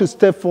able to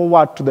step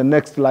forward to the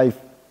next life,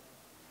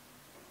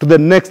 to the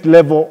next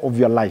level of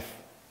your life.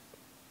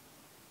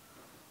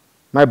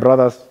 My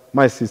brothers,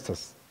 my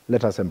sisters,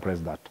 let us embrace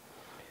that.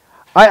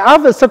 I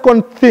have a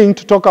second thing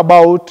to talk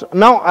about.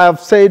 Now I have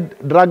said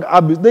drug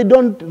abuse. They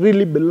don't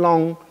really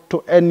belong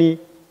to any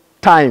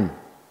time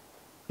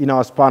in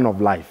our span of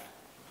life.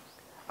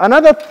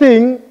 Another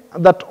thing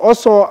that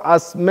also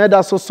has made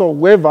us also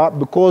waver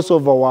because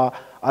of our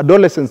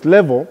adolescence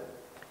level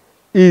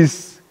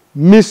is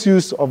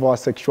misuse of our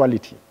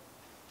sexuality.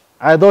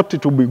 I thought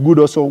it would be good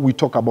also we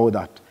talk about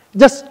that,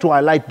 just to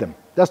highlight them,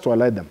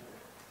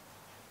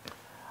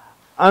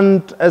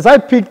 And as I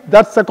pick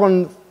that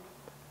second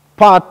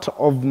part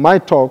of my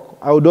talk,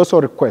 I would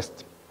also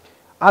request,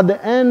 at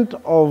the end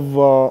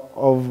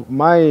of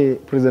my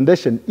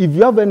presentation, if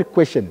you have any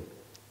question,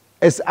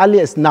 as early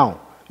as now,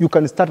 you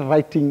can start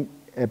writing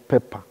a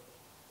paper.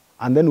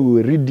 And then we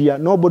will read here.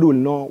 Nobody will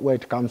know where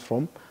it comes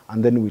from.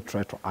 And then we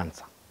try to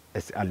answer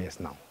as early as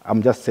now.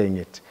 I'm just saying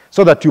it.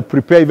 So that you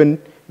prepare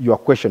even your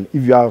question,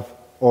 if you have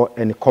or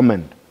any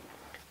comment.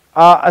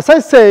 As I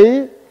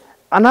say,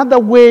 another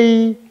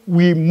way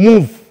we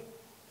move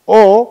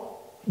or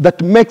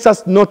that makes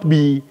us not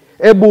be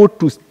able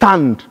to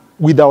stand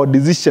with our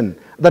decision,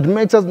 that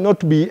makes us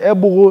not be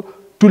able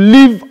to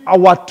live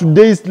our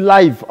today's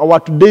life, our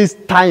today's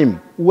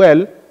time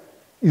well,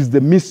 is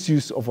the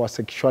misuse of our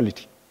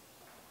sexuality.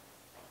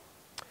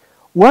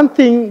 One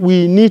thing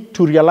we need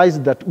to realize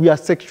is that we are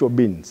sexual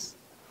beings.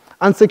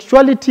 And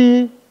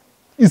sexuality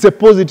is a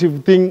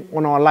positive thing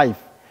on our life.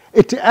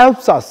 It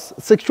helps us,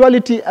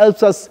 sexuality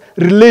helps us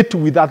relate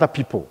with other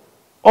people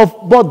of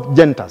both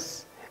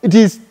genders. It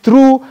is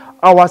through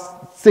our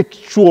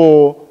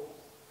sexual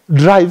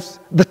drives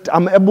that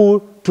I'm able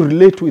to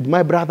relate with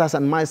my brothers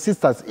and my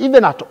sisters.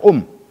 Even at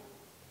home,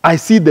 I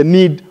see the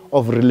need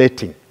of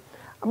relating.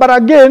 But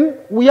again,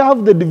 we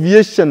have the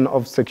deviation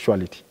of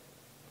sexuality.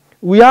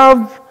 We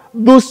have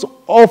those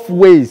off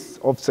ways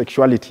of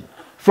sexuality.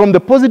 From the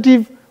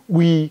positive,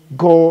 we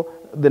go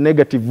the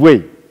negative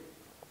way.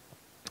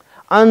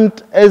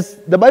 And as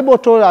the Bible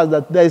told us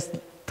that there is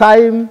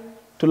time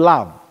to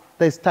love.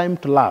 There is time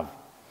to love.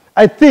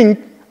 I think,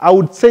 I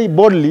would say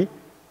boldly,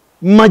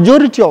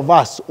 majority of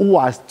us who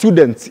are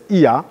students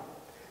here,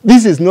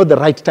 this is not the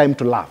right time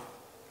to love.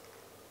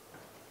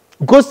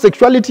 Because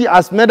sexuality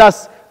has made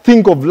us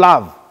think of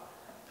love,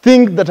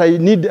 think that I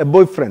need a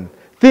boyfriend,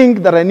 think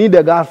that I need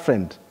a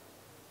girlfriend.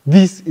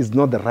 This is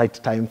not the right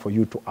time for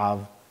you to have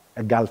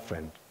a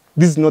girlfriend.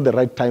 This is not the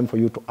right time for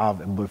you to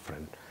have a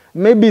boyfriend.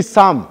 Maybe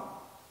some,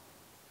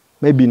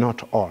 maybe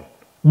not all.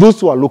 Those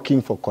who are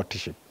looking for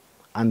courtship,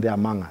 and they're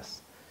among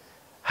us.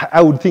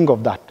 I would think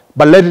of that,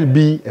 but let it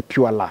be a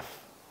pure love.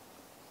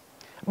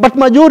 But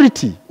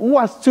majority who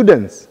are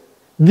students,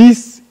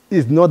 this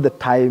is not the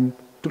time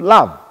to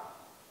love.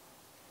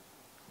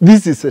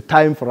 This is a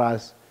time for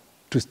us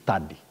to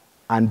study,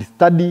 and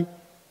study,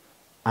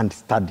 and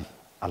study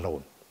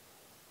alone.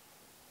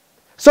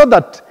 So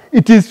that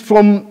it is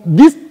from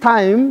this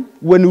time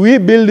when we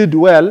build it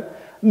well,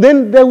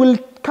 then there will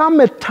come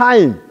a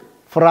time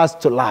for us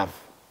to love.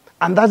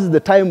 And that is the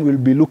time we'll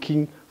be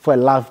looking for a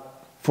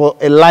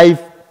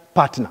life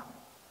partner.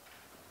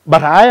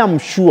 But I am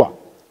sure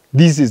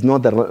this is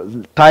not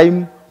the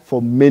time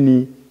for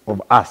many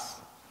of us.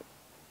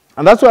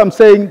 And that's why I'm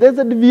saying there's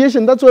a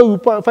deviation. That's why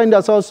we find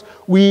ourselves,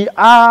 we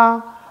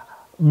are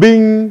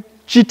being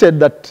cheated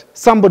that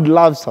somebody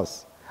loves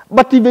us.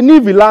 But even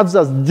if he loves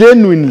us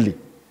genuinely,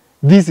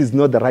 this is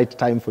not the right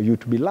time for you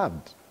to be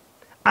loved.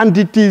 And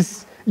it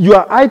is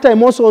your high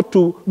time also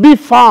to be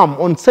firm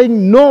on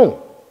saying,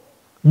 no,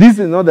 this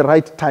is not the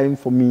right time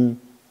for me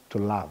to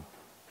love.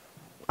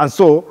 And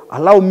so,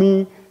 allow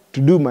me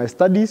to do my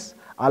studies,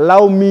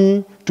 allow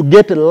me to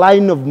get a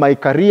line of my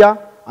career,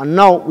 and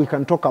now we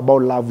can talk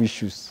about love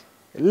issues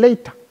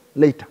later.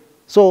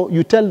 So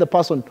you tell the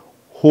person,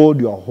 hold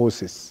your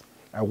horses.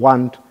 I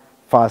want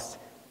first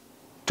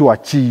to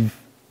achieve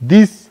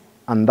this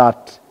and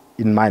that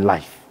in my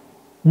life.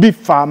 Be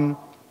firm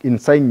in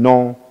saying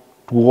no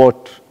to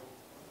what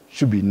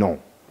should be no.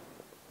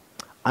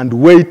 And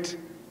wait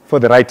for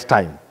the right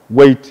time.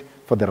 Wait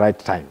for the right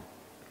time.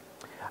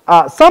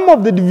 Some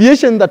of the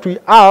deviation that we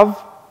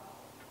have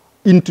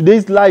in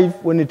today's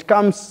life when it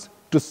comes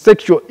to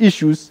sexual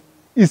issues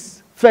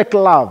is fake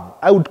love.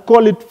 I would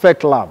call it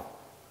fake love.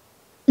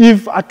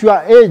 If at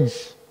your age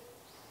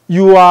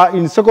you are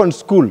in secondary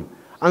school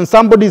and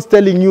somebody is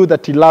telling you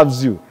that he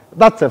loves you,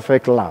 that's a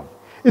fake love.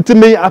 It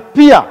may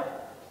appear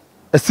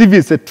as if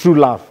it's a true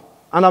love.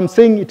 And I'm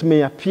saying it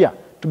may appear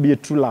to be a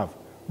true love,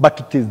 but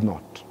it is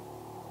not.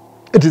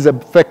 It is a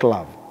fake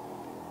love.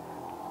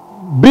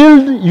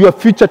 Build your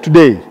future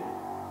today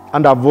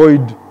and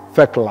avoid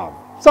fake love.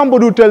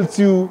 Somebody who tells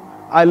you,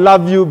 I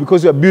love you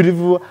because you're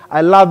beautiful,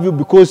 I love you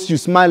because you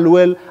smile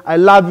well, I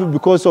love you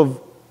because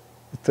of...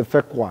 It's a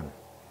fake one.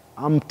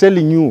 I'm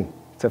telling you,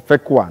 it's a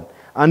fake one.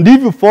 And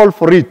if you fall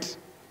for it,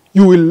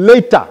 you will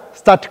later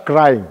start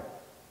crying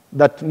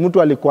that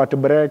mtu alikuwa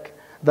break,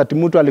 that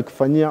mtu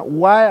alikufanyia.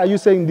 Why are you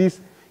saying this?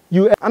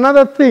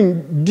 Another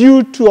thing,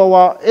 due to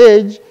our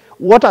age,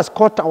 what has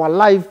caught our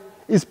life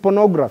is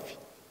pornography.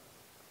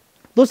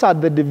 Those are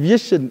the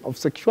deviation of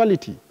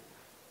sexuality.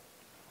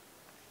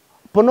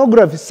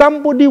 Pornography.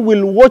 Somebody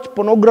will watch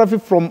pornography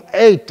from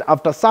 8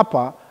 after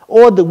supper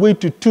all the way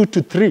to 2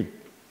 to 3.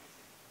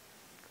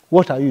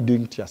 What are you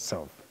doing to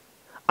yourself?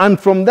 And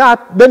from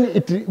that, then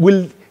it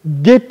will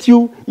get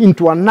you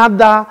into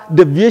another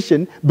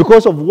deviation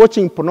because of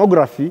watching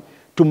pornography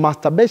to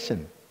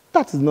masturbation.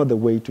 That is not the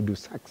way to do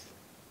sex.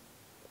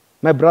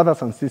 My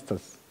brothers and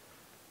sisters,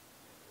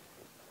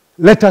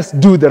 let us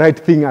do the right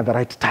thing at the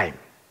right time.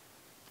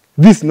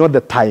 This is not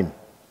the time.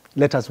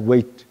 Let us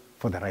wait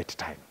for the right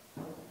time.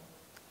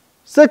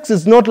 Sex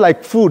is not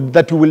like food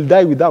that you will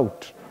die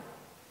without.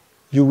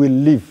 You will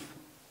live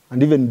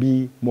and even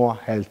be more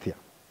healthier.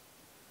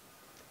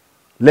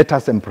 Let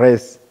us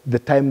embrace the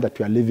time that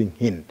we are living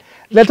in.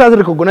 Let us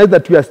recognize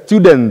that we are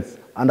students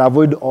and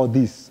avoid all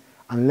this.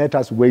 And let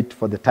us wait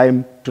for the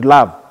time to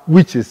love,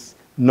 which is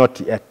not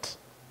yet.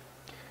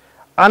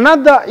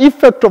 Another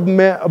effect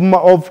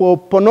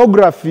of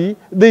pornography,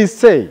 they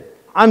say,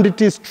 and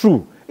it is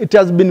true, it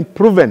has been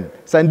proven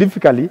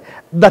scientifically,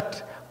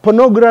 that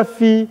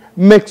pornography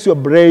makes your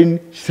brain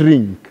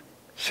shrink.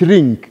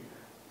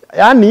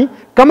 Yani,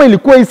 kama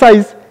ilikuwa hii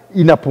size,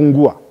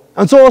 inapungua.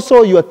 And so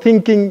also your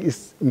thinking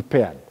is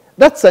impaired.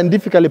 That's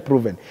scientifically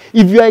proven.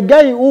 If you are a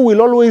guy who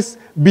will always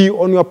be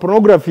on your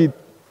pornography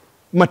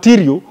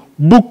material,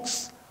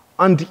 books,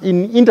 and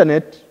in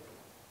internet,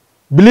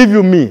 believe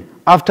you me,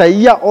 after a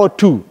year or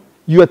two,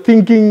 your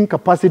thinking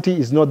capacity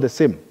is not the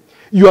same.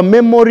 Your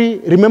memory,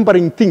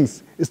 remembering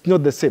things, is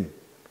not the same.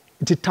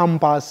 It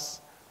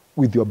tampers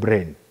with your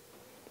brain.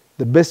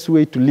 The best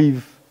way to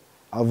live,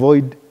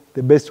 avoid.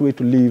 The best way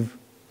to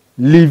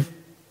live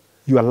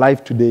your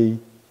life today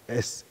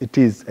as it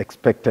is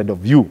expected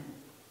of you.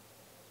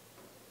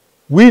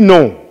 We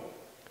know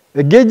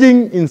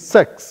engaging in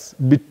sex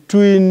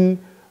between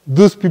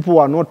those people who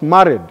are not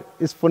married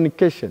is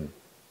fornication.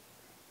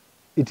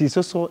 It is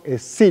also a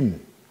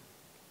sin.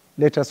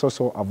 Let us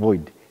also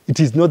avoid. It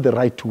is not the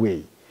right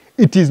way.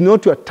 It is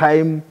not your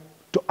time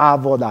to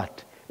have all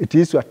that. It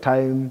is your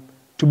time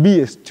to be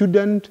a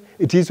student.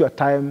 It is your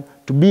time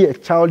to be a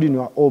child in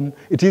your home.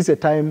 It is a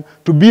time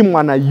to be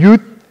a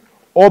youth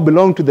or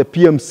belong to the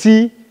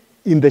PMC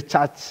in the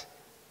church.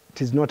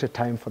 It is not a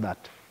time for that.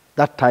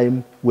 That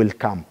time will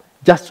come.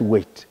 Just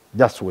wait.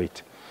 Just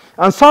wait.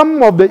 And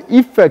some of the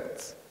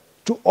effects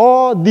to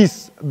all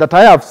this that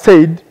I have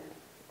said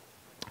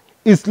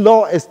is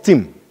low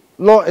esteem.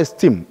 Low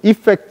esteem.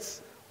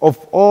 Effects of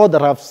all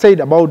that I have said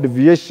about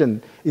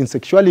deviation in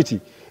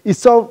sexuality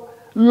is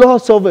low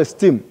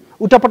self-esteem.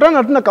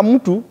 Utapatana tuna kama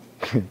mtu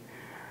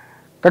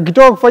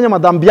kakitoka kufanya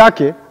madhambi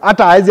yake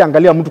hata haezi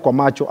angalia mtu kwa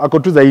macho,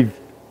 akotuza hivi.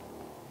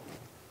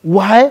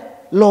 Why?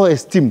 Low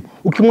esteem.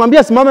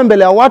 Ukimwambia simame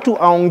mbele ya watu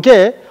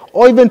aongee,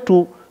 or even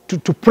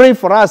to pray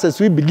for us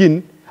as we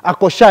begin,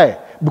 ako shy,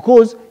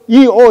 because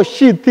he or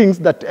she thinks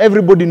that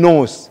everybody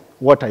knows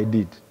what I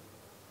did.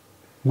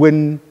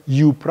 When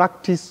you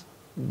practice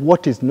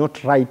what is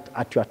not right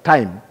at your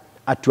time,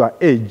 at your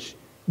age,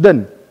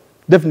 then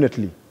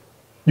definitely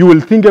you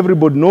will think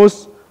everybody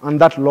knows, and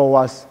that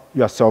lowers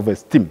your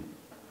self-esteem.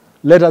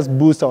 Let us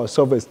boost our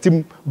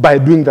self-esteem by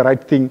doing the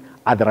right thing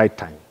at the right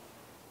time.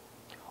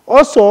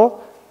 Also,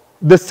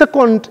 the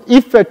second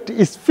effect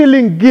is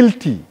feeling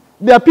guilty.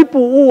 There are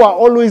people who are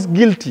always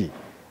guilty.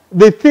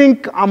 They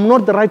think I'm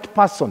not the right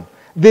person.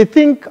 They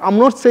think I'm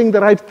not saying the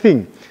right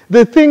thing.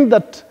 They think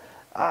that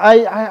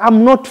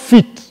I'm not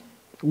fit.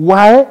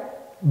 Why?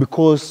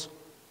 Because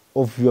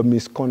of your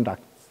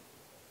misconduct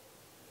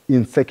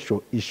in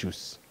sexual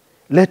issues.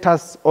 Let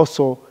us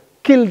also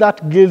kill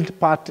that guilt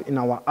part in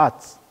our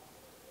hearts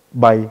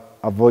by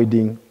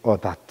avoiding all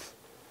that.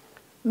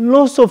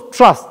 Loss of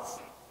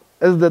trust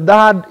is the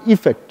third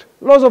effect.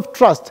 Loss of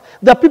trust.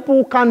 There are people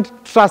who can't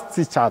trust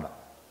each other.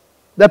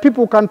 There are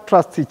people who can't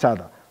trust each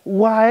other.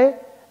 Why?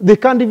 They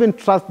can't even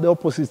trust the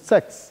opposite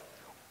sex.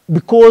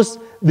 Because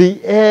they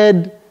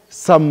had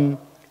some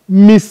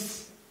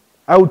misuse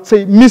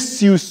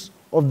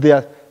of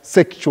their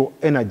sexual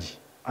energy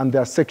and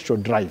their sexual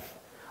drive.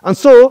 And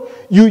so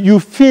you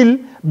feel,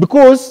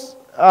 because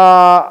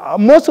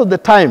most of the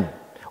time,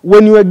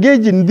 when you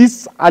engage in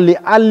this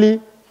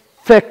early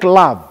fake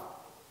love,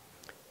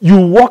 you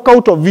walk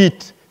out of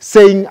it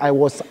saying, I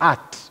was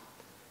hurt,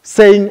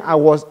 saying I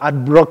was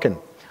heartbroken.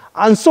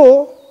 And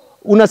so,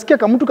 unasikia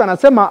kama mtu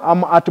kanasema,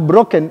 I'm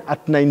heartbroken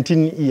at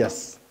 19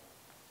 years.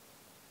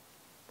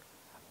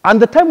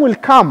 And the time will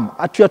come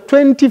at your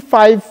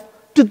 25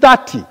 to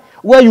 30,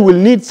 where you will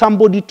need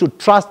somebody to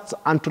trust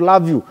and to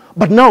love you.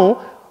 But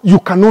now, you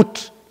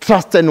cannot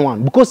trust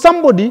anyone, because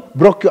somebody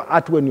broke your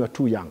heart when you were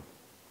too young.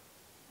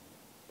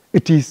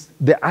 It is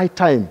the high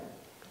time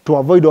to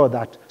avoid all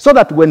that, so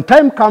that when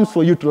time comes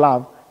for you to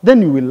love,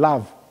 then you will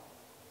love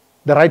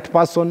the right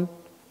person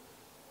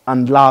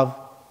and love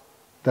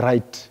the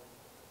right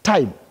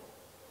time.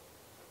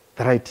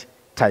 The right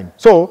time.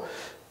 So,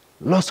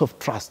 loss of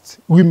trust.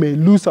 We may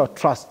lose our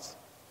trust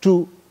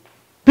to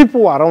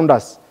people around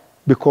us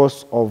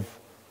because of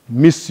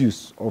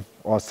misuse of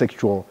our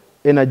sexual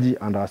energy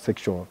and our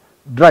sexual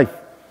drive.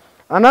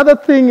 Another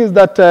thing is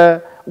that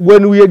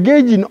when we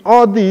engage in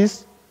all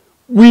this,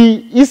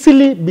 we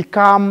easily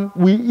become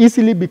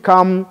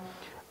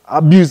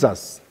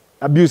abusers.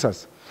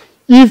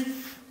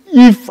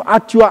 If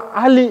at your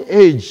early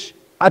age,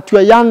 at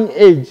your young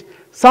age,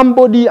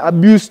 somebody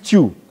abused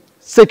you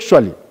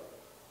sexually,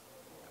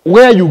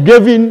 where you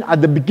gave in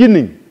at the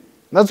beginning.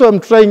 That's what I'm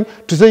trying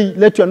to say.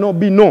 Let your no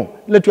be no.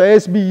 Let your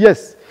yes be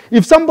yes.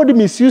 If somebody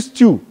misused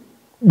you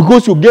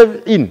because you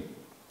gave in,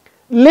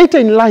 later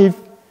in life,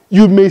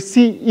 you may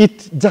see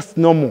it just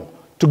normal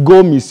to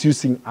go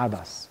misusing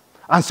others.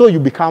 And so you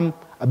become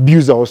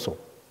abuser also.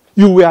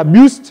 You were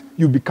abused,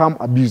 you become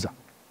abuser.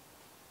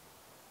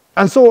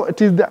 And so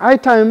it is the high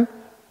time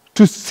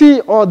to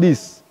see all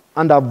this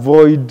and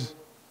avoid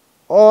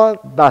all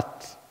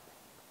that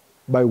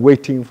by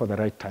waiting for the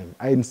right time.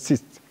 I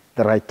insist,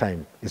 the right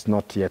time is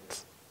not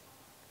yet.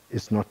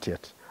 It's not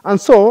yet. And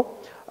so,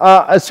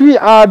 as we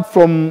add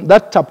from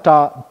that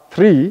chapter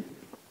 3,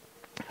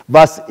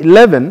 verse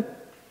 11,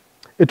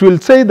 it will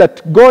say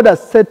that God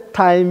has set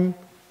time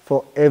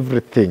for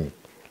everything.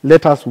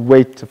 Let us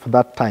wait for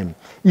that time.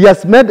 He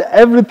has made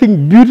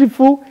everything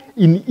beautiful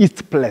in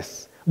its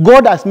place.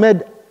 God has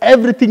made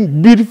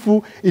everything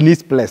beautiful in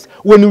its place.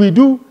 When we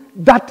do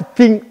that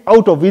thing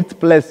out of its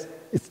place,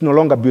 it's no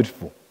longer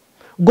beautiful.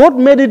 God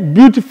made it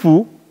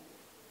beautiful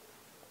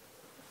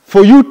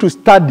for you to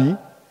study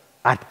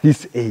at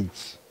this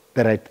age,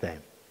 the right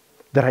time.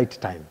 The right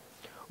time.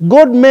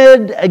 God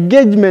made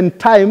engagement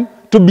time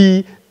to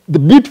be the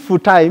beautiful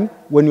time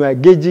when you are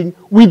engaging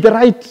with the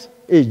right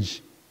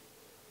age.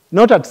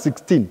 Not at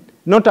 16,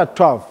 not at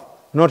 12,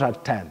 not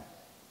at 10.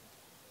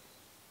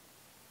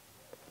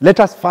 Let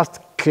us first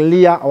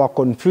clear our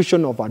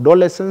confusion of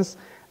adolescence,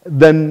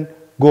 then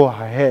go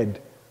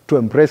ahead to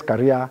embrace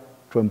career,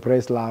 to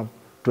embrace love,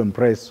 to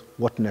embrace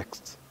what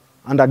next.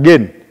 And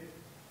again,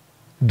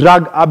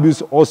 drug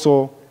abuse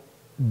also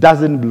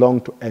doesn't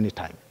belong to any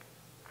time.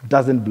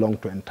 Doesn't belong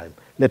to any time.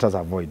 Let us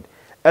avoid.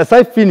 As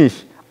I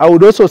finish, I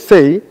would also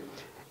say,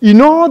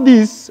 in all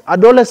this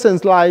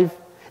adolescence life,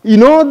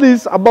 in all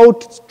this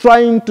about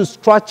trying to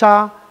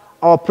structure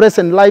our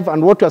present life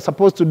and what we are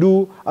supposed to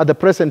do at the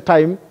present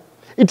time,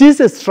 it is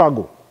a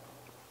struggle.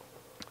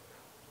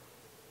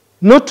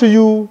 Not to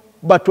you,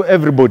 but to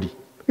everybody.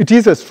 It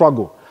is a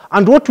struggle.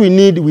 And what we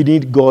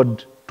need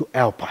God to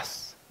help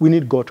us. We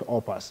need God to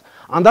help us.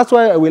 And that's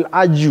why I will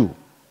urge you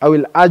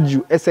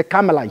as a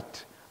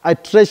Carmelite, I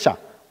treasure,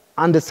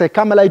 and as a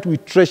Carmelite we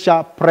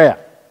treasure prayer.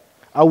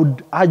 I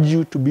would urge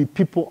you to be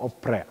people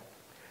of prayer.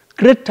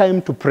 Create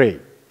time to pray,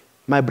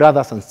 my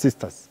brothers and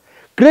sisters.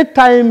 Create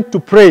time to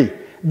pray.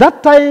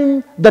 That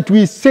time that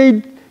we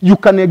said you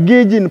can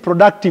engage in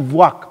productive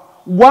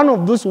work, one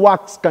of those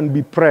works can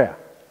be prayer.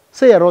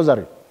 Say a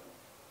rosary.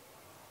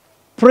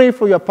 Pray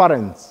for your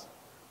parents.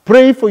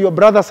 Pray for your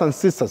brothers and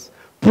sisters.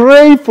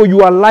 Pray for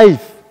your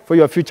life, for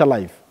your future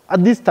life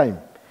at this time.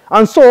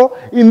 And so,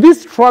 in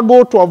this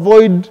struggle to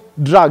avoid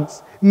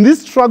drugs, in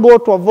this struggle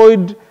to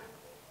avoid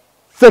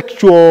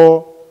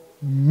sexual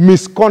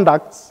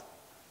misconducts,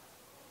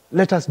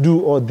 let us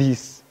do all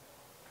this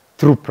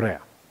through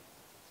prayer.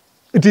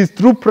 It is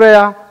through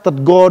prayer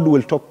that God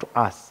will talk to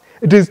us.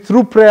 It is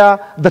through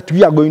prayer that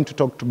we are going to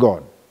talk to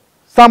God.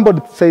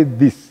 Somebody said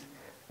this.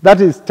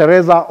 That is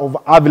Teresa of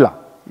Avila.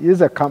 She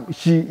is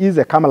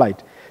a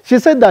Carmelite. She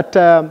said that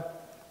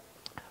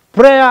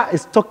prayer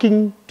is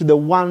talking to the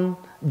one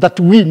that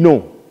we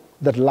know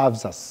that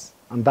loves us,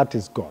 and that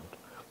is God.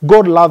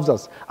 God loves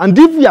us. And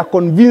if we are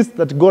convinced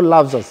that God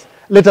loves us,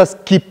 let us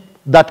keep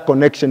that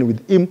connection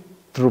with Him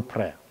through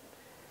prayer.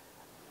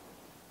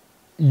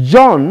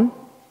 John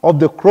of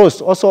the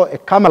Cross, also a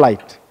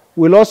Carmelite,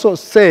 will also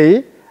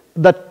say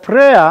that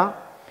prayer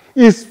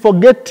is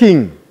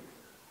forgetting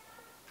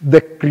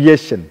the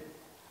creation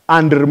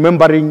and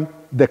remembering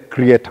the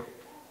Creator.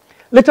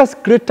 Let us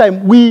create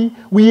time.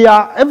 We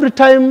are every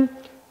time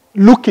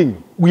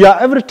looking. We are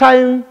every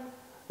time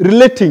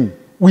relating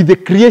with the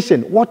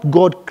creation, what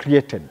God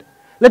created.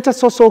 Let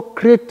us also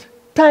create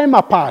time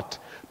apart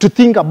to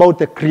think about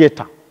the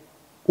Creator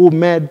who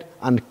made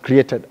and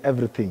created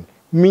everything,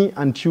 me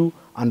and you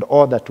and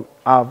all that we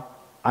have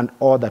and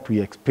all that we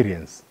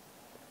experience.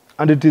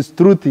 And it is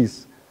through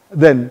this,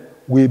 then,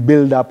 we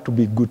build up to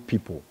be good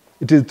people.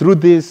 It is through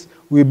this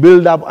we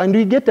build up and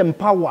we get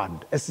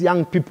empowered as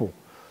young people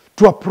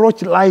to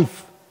approach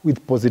life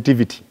with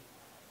positivity.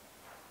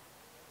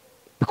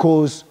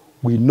 Because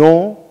we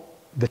know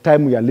the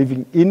time we are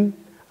living in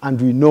and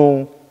we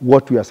know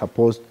what we are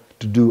supposed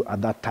to do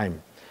at that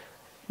time.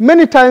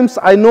 Many times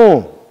I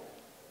know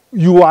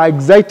you are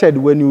excited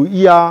when you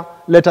hear,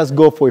 let us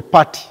go for a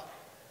party.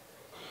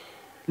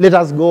 Let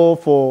us go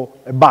for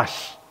a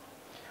bash.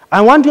 I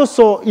want you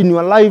also in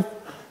your life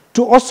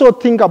to also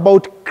think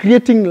about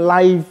creating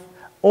life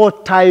or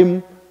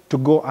time to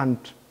go and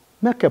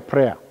make a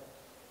prayer.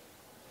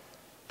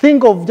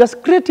 Think of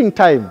just creating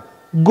time.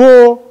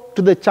 Go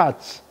to the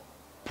church,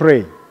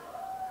 pray.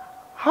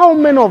 How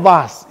many of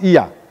us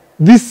here,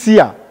 this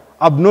year,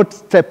 have not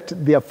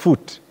stepped their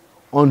foot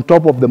on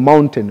top of the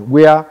mountain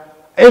where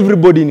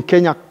everybody in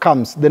Kenya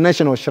comes, the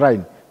national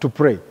shrine, to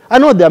pray? I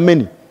know there are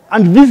many,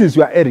 and this is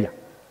your area.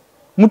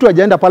 Mtu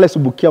hajaenda pale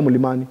Subukia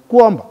Mlimani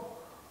kuomba.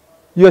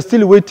 You are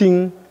still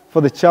waiting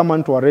for the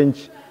chairman to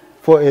arrange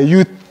for a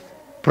youth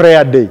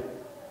prayer day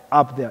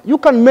up there. You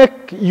can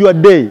make your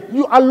day,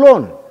 you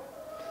alone.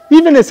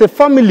 Even as a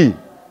family,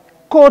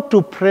 go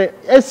to pray.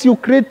 As you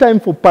create time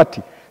for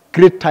party,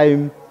 create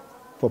time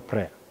for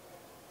prayer.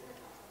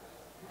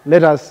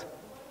 Let us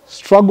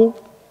struggle,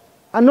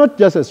 and not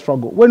just a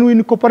struggle. When we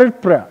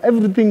incorporate prayer,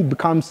 everything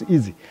becomes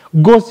easy.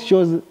 God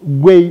shows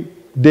way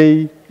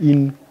day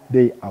in,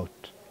 day out.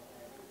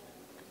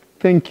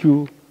 Thank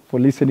you for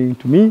listening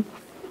to me,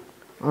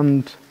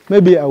 and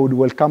maybe I would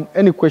welcome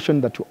any question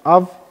that you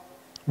have.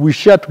 We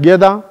share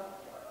together,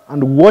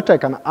 and what I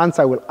can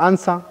answer, I will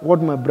answer.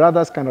 What my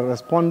brothers can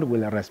respond,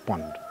 will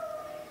respond.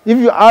 If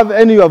you have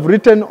any you have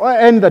written or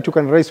any that you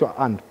can raise your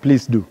hand,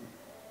 please do.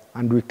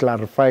 And we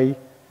clarify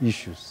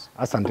issues.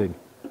 Asanteni.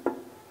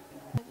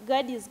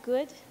 God is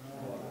good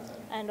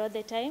and all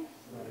the time.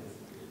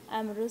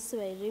 I'm Rusu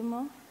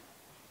Wairimo.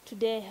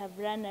 Today I have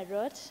run a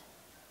lot.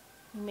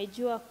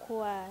 Nimejua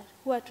kuwa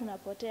huwa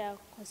tunapotea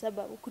kwa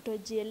sababu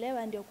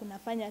kutojielewa ndio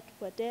kunafanya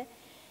tupotee.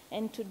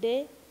 And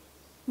today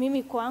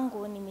mimi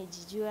kwangu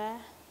nimejijua,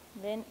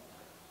 then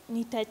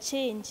nita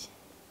change.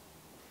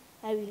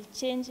 I will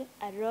change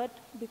a lot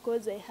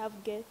because I have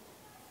get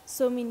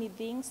so many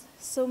things,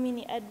 so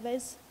many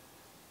advice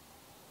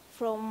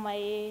from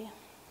my,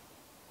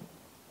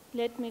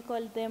 let me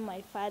call them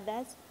my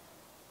fathers.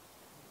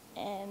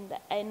 And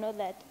I know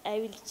that I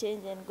will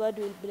change and God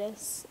will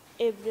bless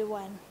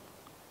everyone.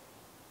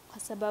 Kwa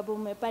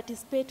sababu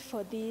participate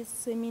for this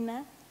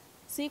seminar,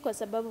 si kwa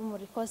sababu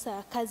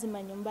mlikosa kazi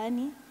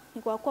manyumbani,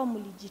 ni kwa kuwa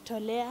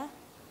mlijitolea.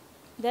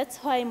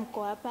 That's why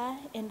mko hapa,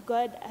 and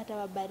God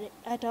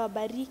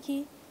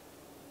atawabariki.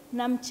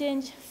 Na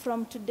mchange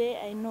from today,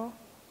 I know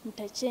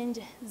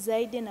mtachange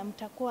zaidi na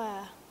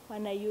mtakuwa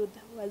wana youth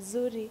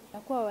wazuri,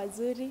 mtakuwa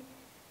wazuri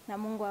na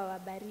Mungu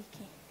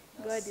awabariki.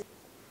 God.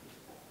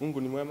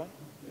 Mungu ni mwema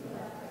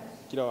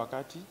kila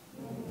wakati.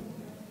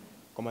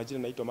 Kwa majina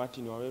naitwa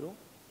Martin Waweru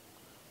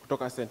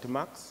kutoka St.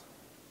 Mark's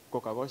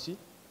kwa Kagoshi,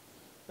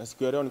 na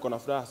siku ya leo niko na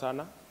furaha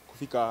sana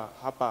kufika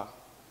hapa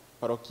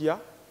parokia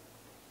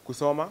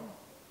kusoma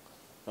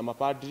na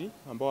mapadri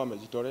ambao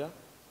wamejitolea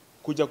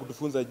kuja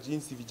kutufunza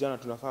jinsi vijana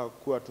tunafaa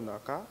kuwa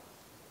tunakaa.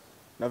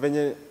 Na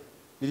venye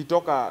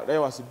nilitoka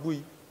leo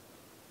asubuhi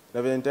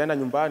na venye nitaenda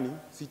nyumbani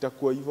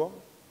sitakuwa hivyo,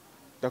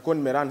 nitakuwa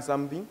nimelearn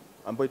something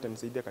ambayo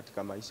itanisaidia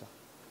katika maisha.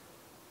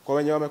 Kwa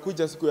wenye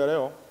wamekuja siku ya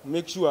leo,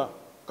 make sure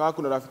kama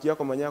kuna rafiki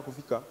yako mwenye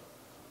kufika,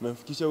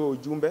 umemfikisha huo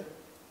ujumbe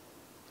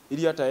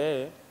ili hata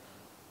yeye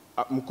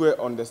mkue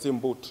on the same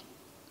boat.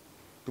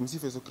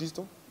 Tumsifu Yesu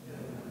Kristo.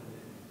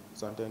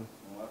 Asanteni.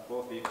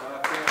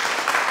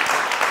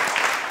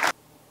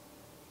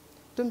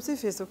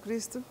 Tumsifu Yesu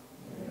Kristo.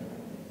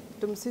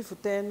 Tumsifu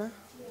tena.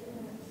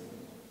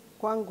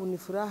 Kwangu ni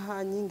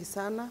furaha nyingi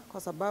sana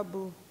kwa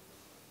sababu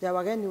ya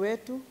wageni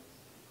wetu,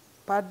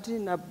 padri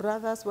na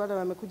brothers wale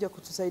wamekuja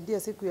kutusaidia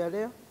siku ya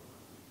leo.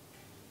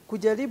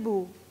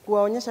 Kujaribu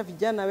kuwaonyesha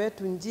vijana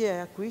wetu njia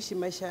ya kuishi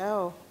maisha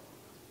yao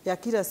ya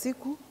kila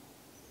siku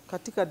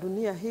katika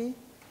dunia hii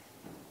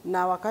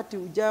na wakati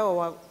ujao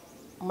wa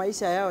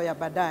maisha yao ya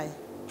baadaye.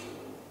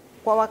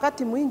 Kwa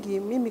wakati mwingi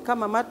mimi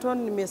kama matron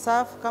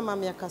nimeserve kama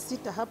miaka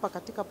 6 hapa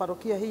katika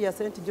parokia hii ya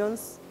St.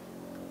 John's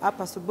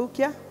hapa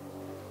Subukia,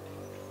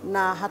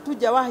 na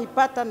hatujawahi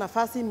pata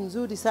nafasi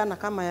mzuri sana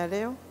kama ya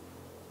leo.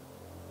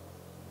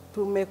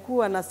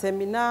 Tumekuwa na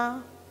seminar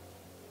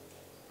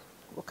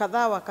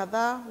kadhaa wa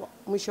kadhaa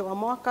mwisho wa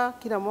mwaka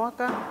kila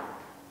mwaka,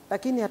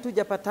 lakini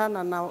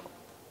hatujapatana na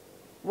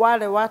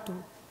wale watu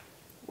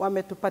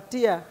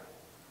wametupatia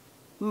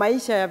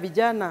maisha ya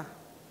vijana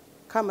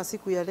kama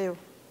siku ya leo.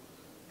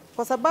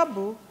 Kwa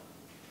sababu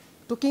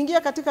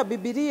tukiingia katika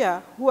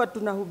Biblia huwa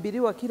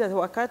tunahubiriwa kila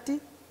wakati,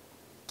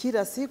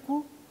 kila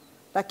siku,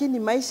 lakini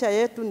maisha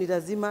yetu ni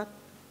lazima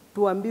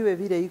tuambiwe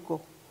vile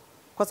iko.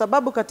 Kwa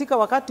sababu katika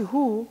wakati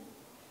huu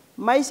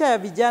maisha ya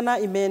vijana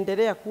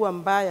imeendelea kuwa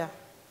mbaya.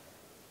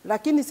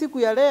 Lakini siku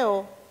ya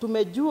leo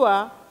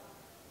tumejua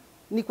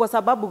ni kwa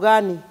sababu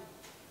gani.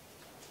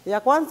 Ya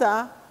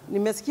kwanza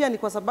nimesikia ni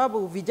kwa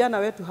sababu vijana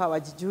wetu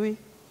hawajijui.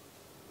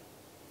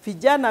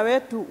 Vijana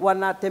wetu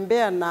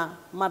wanatembea na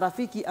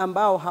marafiki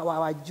ambao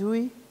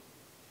hawajui.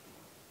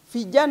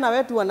 Vijana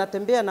wetu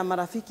wanatembea na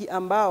marafiki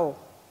ambao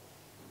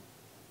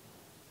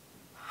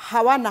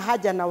hawana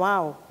haja na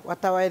wao,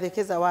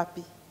 watawaelekeza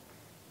wapi?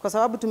 Kwa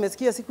sababu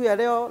tumesikia siku ya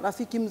leo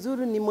rafiki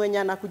mzuri ni mwenye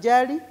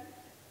anakujali,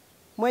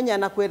 mwenye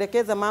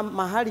anakuelekeza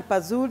mahali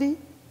pazuri,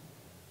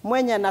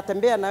 mwenye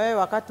anatembea na wewe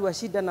wakati wa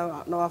shida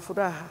na wa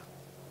furaha.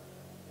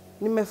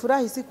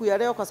 Nimefurahi siku ya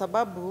leo kwa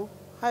sababu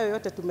hayo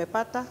yote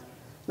tumepata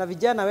na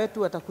vijana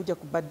wetu watakuja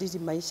kubadili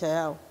maisha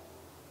yao.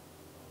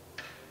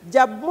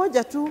 Jambo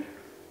moja tu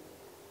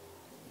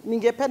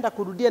ningependa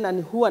kurudia na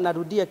ni huwa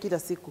narudia kila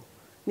siku.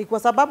 Ni kwa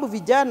sababu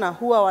vijana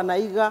huwa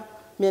wanaiga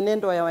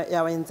mienendo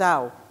ya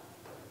wenzao.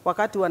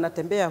 Wakati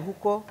wanatembea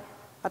huko,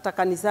 hata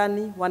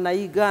kanisani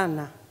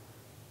wanaigana,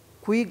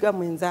 kuiga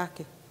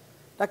mwenzake.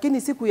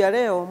 Lakini siku ya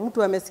leo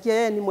mtu amesikia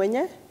yeye ni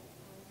mwenye,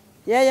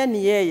 yeye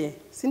ni yeye,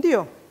 si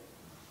ndio?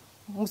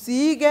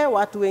 Msiige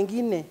watu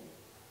wengine.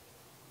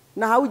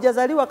 Na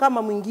haujazaliwa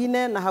kama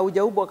mwingine, na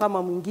haujaumbwa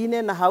kama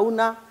mwingine, na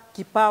hauna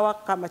kipawa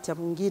kama cha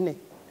mwingine.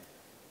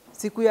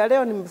 Siku ya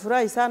leo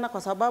nimefurahi sana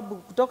kwa sababu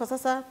kutoka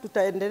sasa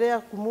tutaendelea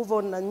kumove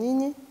on na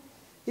nyinyi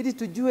ili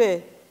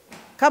tujue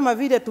kama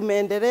vile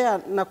tumeendelea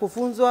na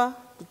kufunzwa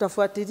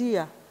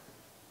tutafuatilia.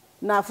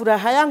 Na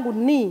furaha yangu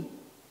ni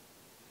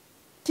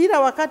kila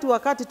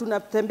wakati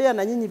tunatembea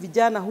na nyinyi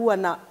vijana huwa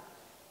na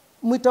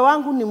mwito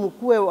wangu ni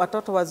mkue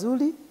watoto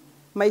wazuri,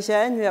 maisha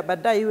yenu ya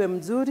baadaye iwe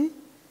mzuri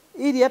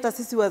ili hata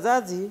sisi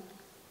wazazi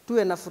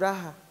tuwe na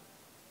furaha.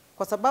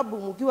 Kwa sababu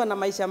mkiwa na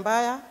maisha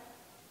mbaya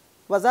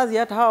wazazi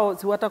hata hao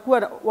si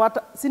watakuwa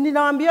si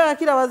ninawaambia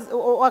kila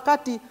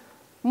wakati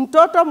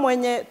mtoto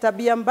mwenye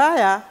tabia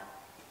mbaya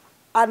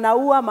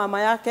anaua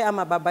mama yake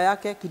ama baba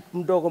yake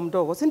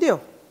mdogo, si ndio?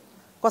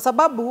 Kwa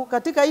sababu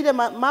katika ile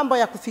mambo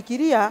ya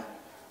kufikiria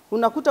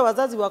unakuta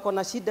wazazi wako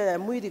na shida ya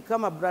mwili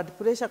kama blood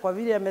pressure kwa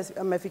vile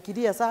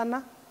amefikiria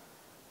sana.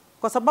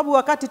 Kwa sababu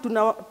wakati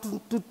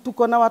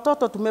tuko na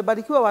watoto,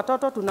 tumebarikiwa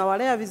watoto,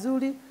 tunawalea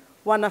vizuri,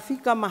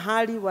 wanafika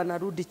mahali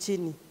wanarudi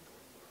chini.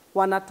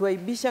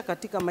 Wanatuaibisha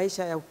katika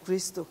maisha ya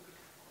Ukristo.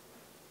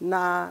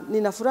 Na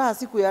nina furaha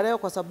siku ya leo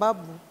kwa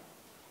sababu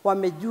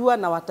wamejua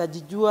na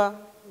watajijua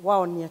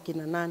wao ni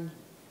akina nani.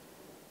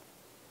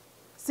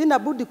 Sina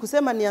budi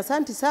kusema ni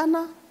asanti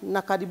sana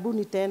na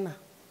karibuni tena.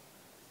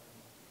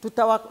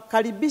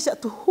 Tutawakaribisha,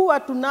 huwa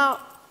tuna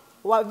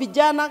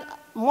vijana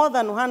more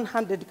than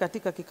 100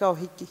 katika kikao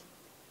hiki.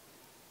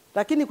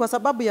 Lakini kwa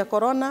sababu ya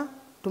corona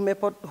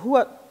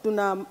huwa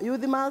tuna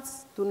youth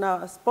mass,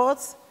 tuna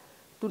sports,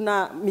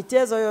 tuna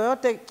michezo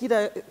yoyote,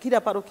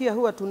 kila parokia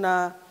huwa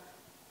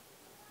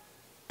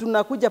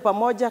tunakuja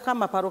pamoja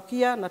kama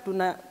parokia na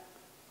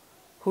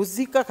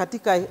tunahusika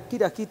katika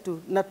kila kitu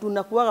na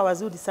tunakuwa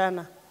wazuri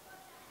sana.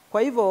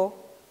 Kwa hivyo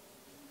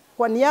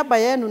kwa niaba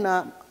yenu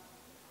na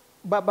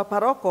baba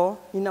paroko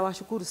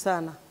ninawashukuru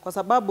sana kwa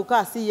sababu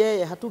si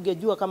yeye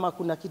hatungejua kama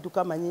kuna kitu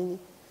kama nyinyi.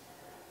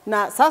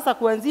 Na sasa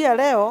kuanzia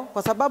leo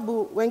kwa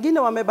sababu wengine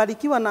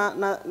wamebarikiwa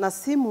na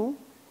simu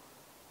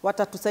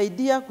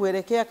watatusaidia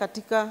kuelekea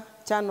katika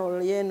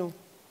channel yenu.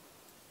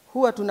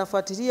 Huwa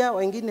tunafuatilia,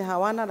 wengine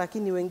hawana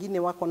lakini wengine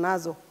wako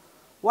nazo.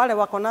 Wale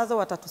wako nazo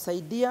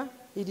watatusaidia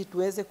ili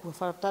tuweze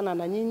kufuatana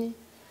na nyinyi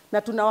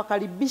na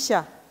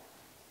tunawakaribisha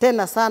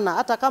tena sana.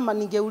 Hata kama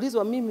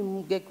ningeulizwa mimi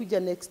mngekuja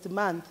next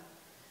month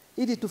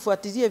ili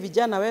tufuatilie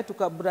vijana wetu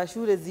kabla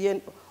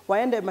shule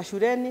waende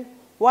mashuleni,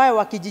 wawe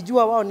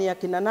wakijijua wao ni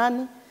akina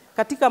nani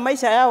katika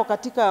maisha yao,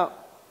 katika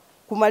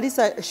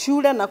kumaliza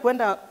shule na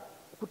kwenda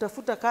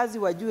kutafuta kazi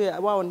wajue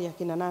wao ni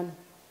akina nani.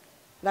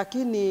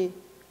 Lakini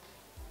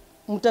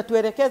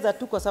mtatuelekeza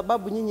tu kwa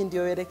sababu nyinyi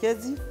ndio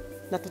welekezi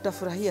na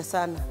tutafurahia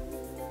sana.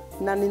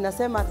 Na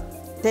ninasema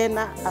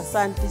tena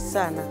asanti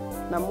sana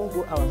na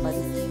Mungu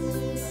awabariki.